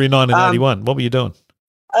 February 1981. What were you doing?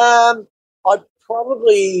 I'd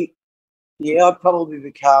probably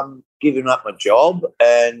become giving up my job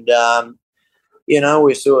and,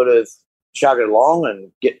 we're sort of chugging along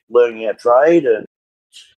and learning our trade and,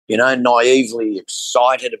 naively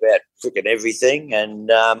excited about freaking everything. And,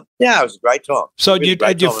 it was a great time. So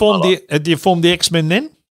had you formed the X-Men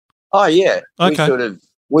then? Oh, yeah. Okay.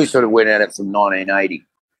 We sort of went at it from 1980.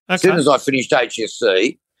 Okay. As soon as I finished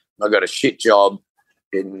HSC, I got a shit job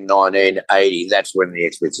in 1980. That's when the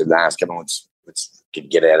X-Men said, come on, let's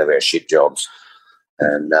get out of our shit jobs.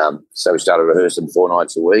 And so we started rehearsing 4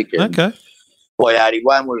 nights a week. And by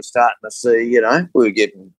 81, we were starting to see, we were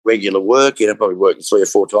getting regular work, probably working 3 or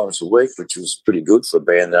 4 times a week, which was pretty good for a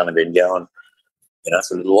band that only been going,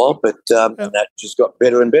 for a little while. But and that just got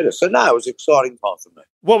better and better. So, no, it was an exciting time for me.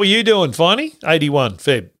 What were you doing, Finey? 81,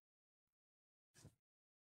 Feb?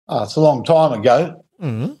 Oh, it's a long time ago.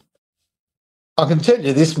 Mm-hmm. I can tell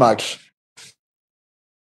you this much.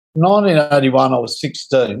 1981, I was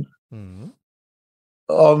 16. Mm-hmm.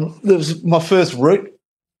 There was my first route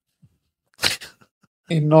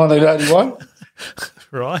in 1981.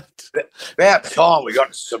 Right. About time we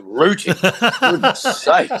got some rooting. Goodness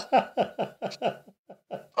sake.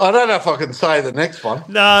 I don't know if I can say the next one.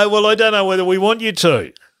 No, well, I don't know whether we want you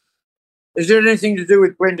to. Is there anything to do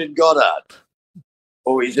with Brendan Goddard?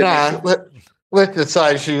 Or is it? No, let's just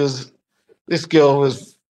say this girl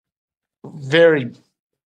was very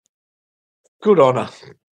good on her.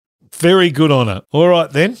 Very good on her. All right,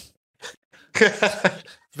 then. She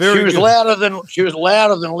was louder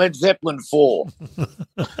than Led Zeppelin 4.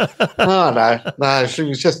 No, she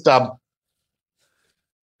was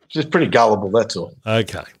just pretty gullible, that's all.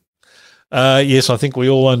 Okay. Yes, I think we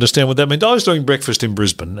all understand what that means. I was doing breakfast in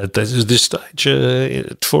Brisbane at this stage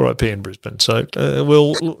at 4 p.m. in Brisbane. So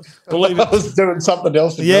we'll believe it. I was doing something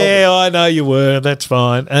else. Yeah, I know you were. That's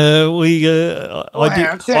fine.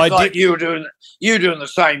 It sounds like you were doing the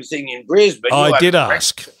same thing in Brisbane. I did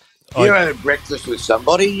ask. You had breakfast with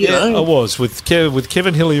somebody, you know. I was with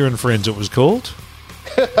Kevin Hillier and Friends. It was called.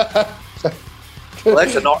 Well,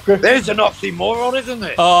 there's an oxymoron, isn't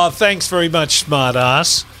there? Oh, thanks very much, smart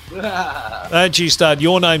ass. Don't you start.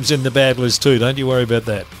 Your name's in the bad list too. Don't you worry about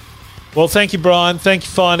that. Well, thank you, Brian. Thank you,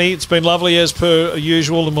 Finey. It's been lovely as per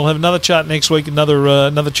usual, and we'll have another chat next week.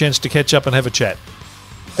 Another chance to catch up and have a chat.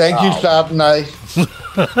 Thank you, Chardonnay.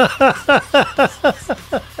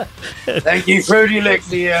 Thank you, Fruity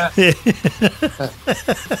Lexia.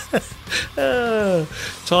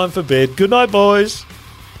 Time for bed. Good night, boys.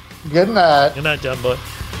 Good night. Good night, John boy.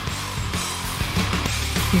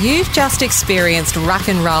 You've just experienced Ruck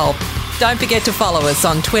and Roll. Don't forget to follow us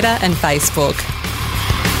on Twitter and Facebook.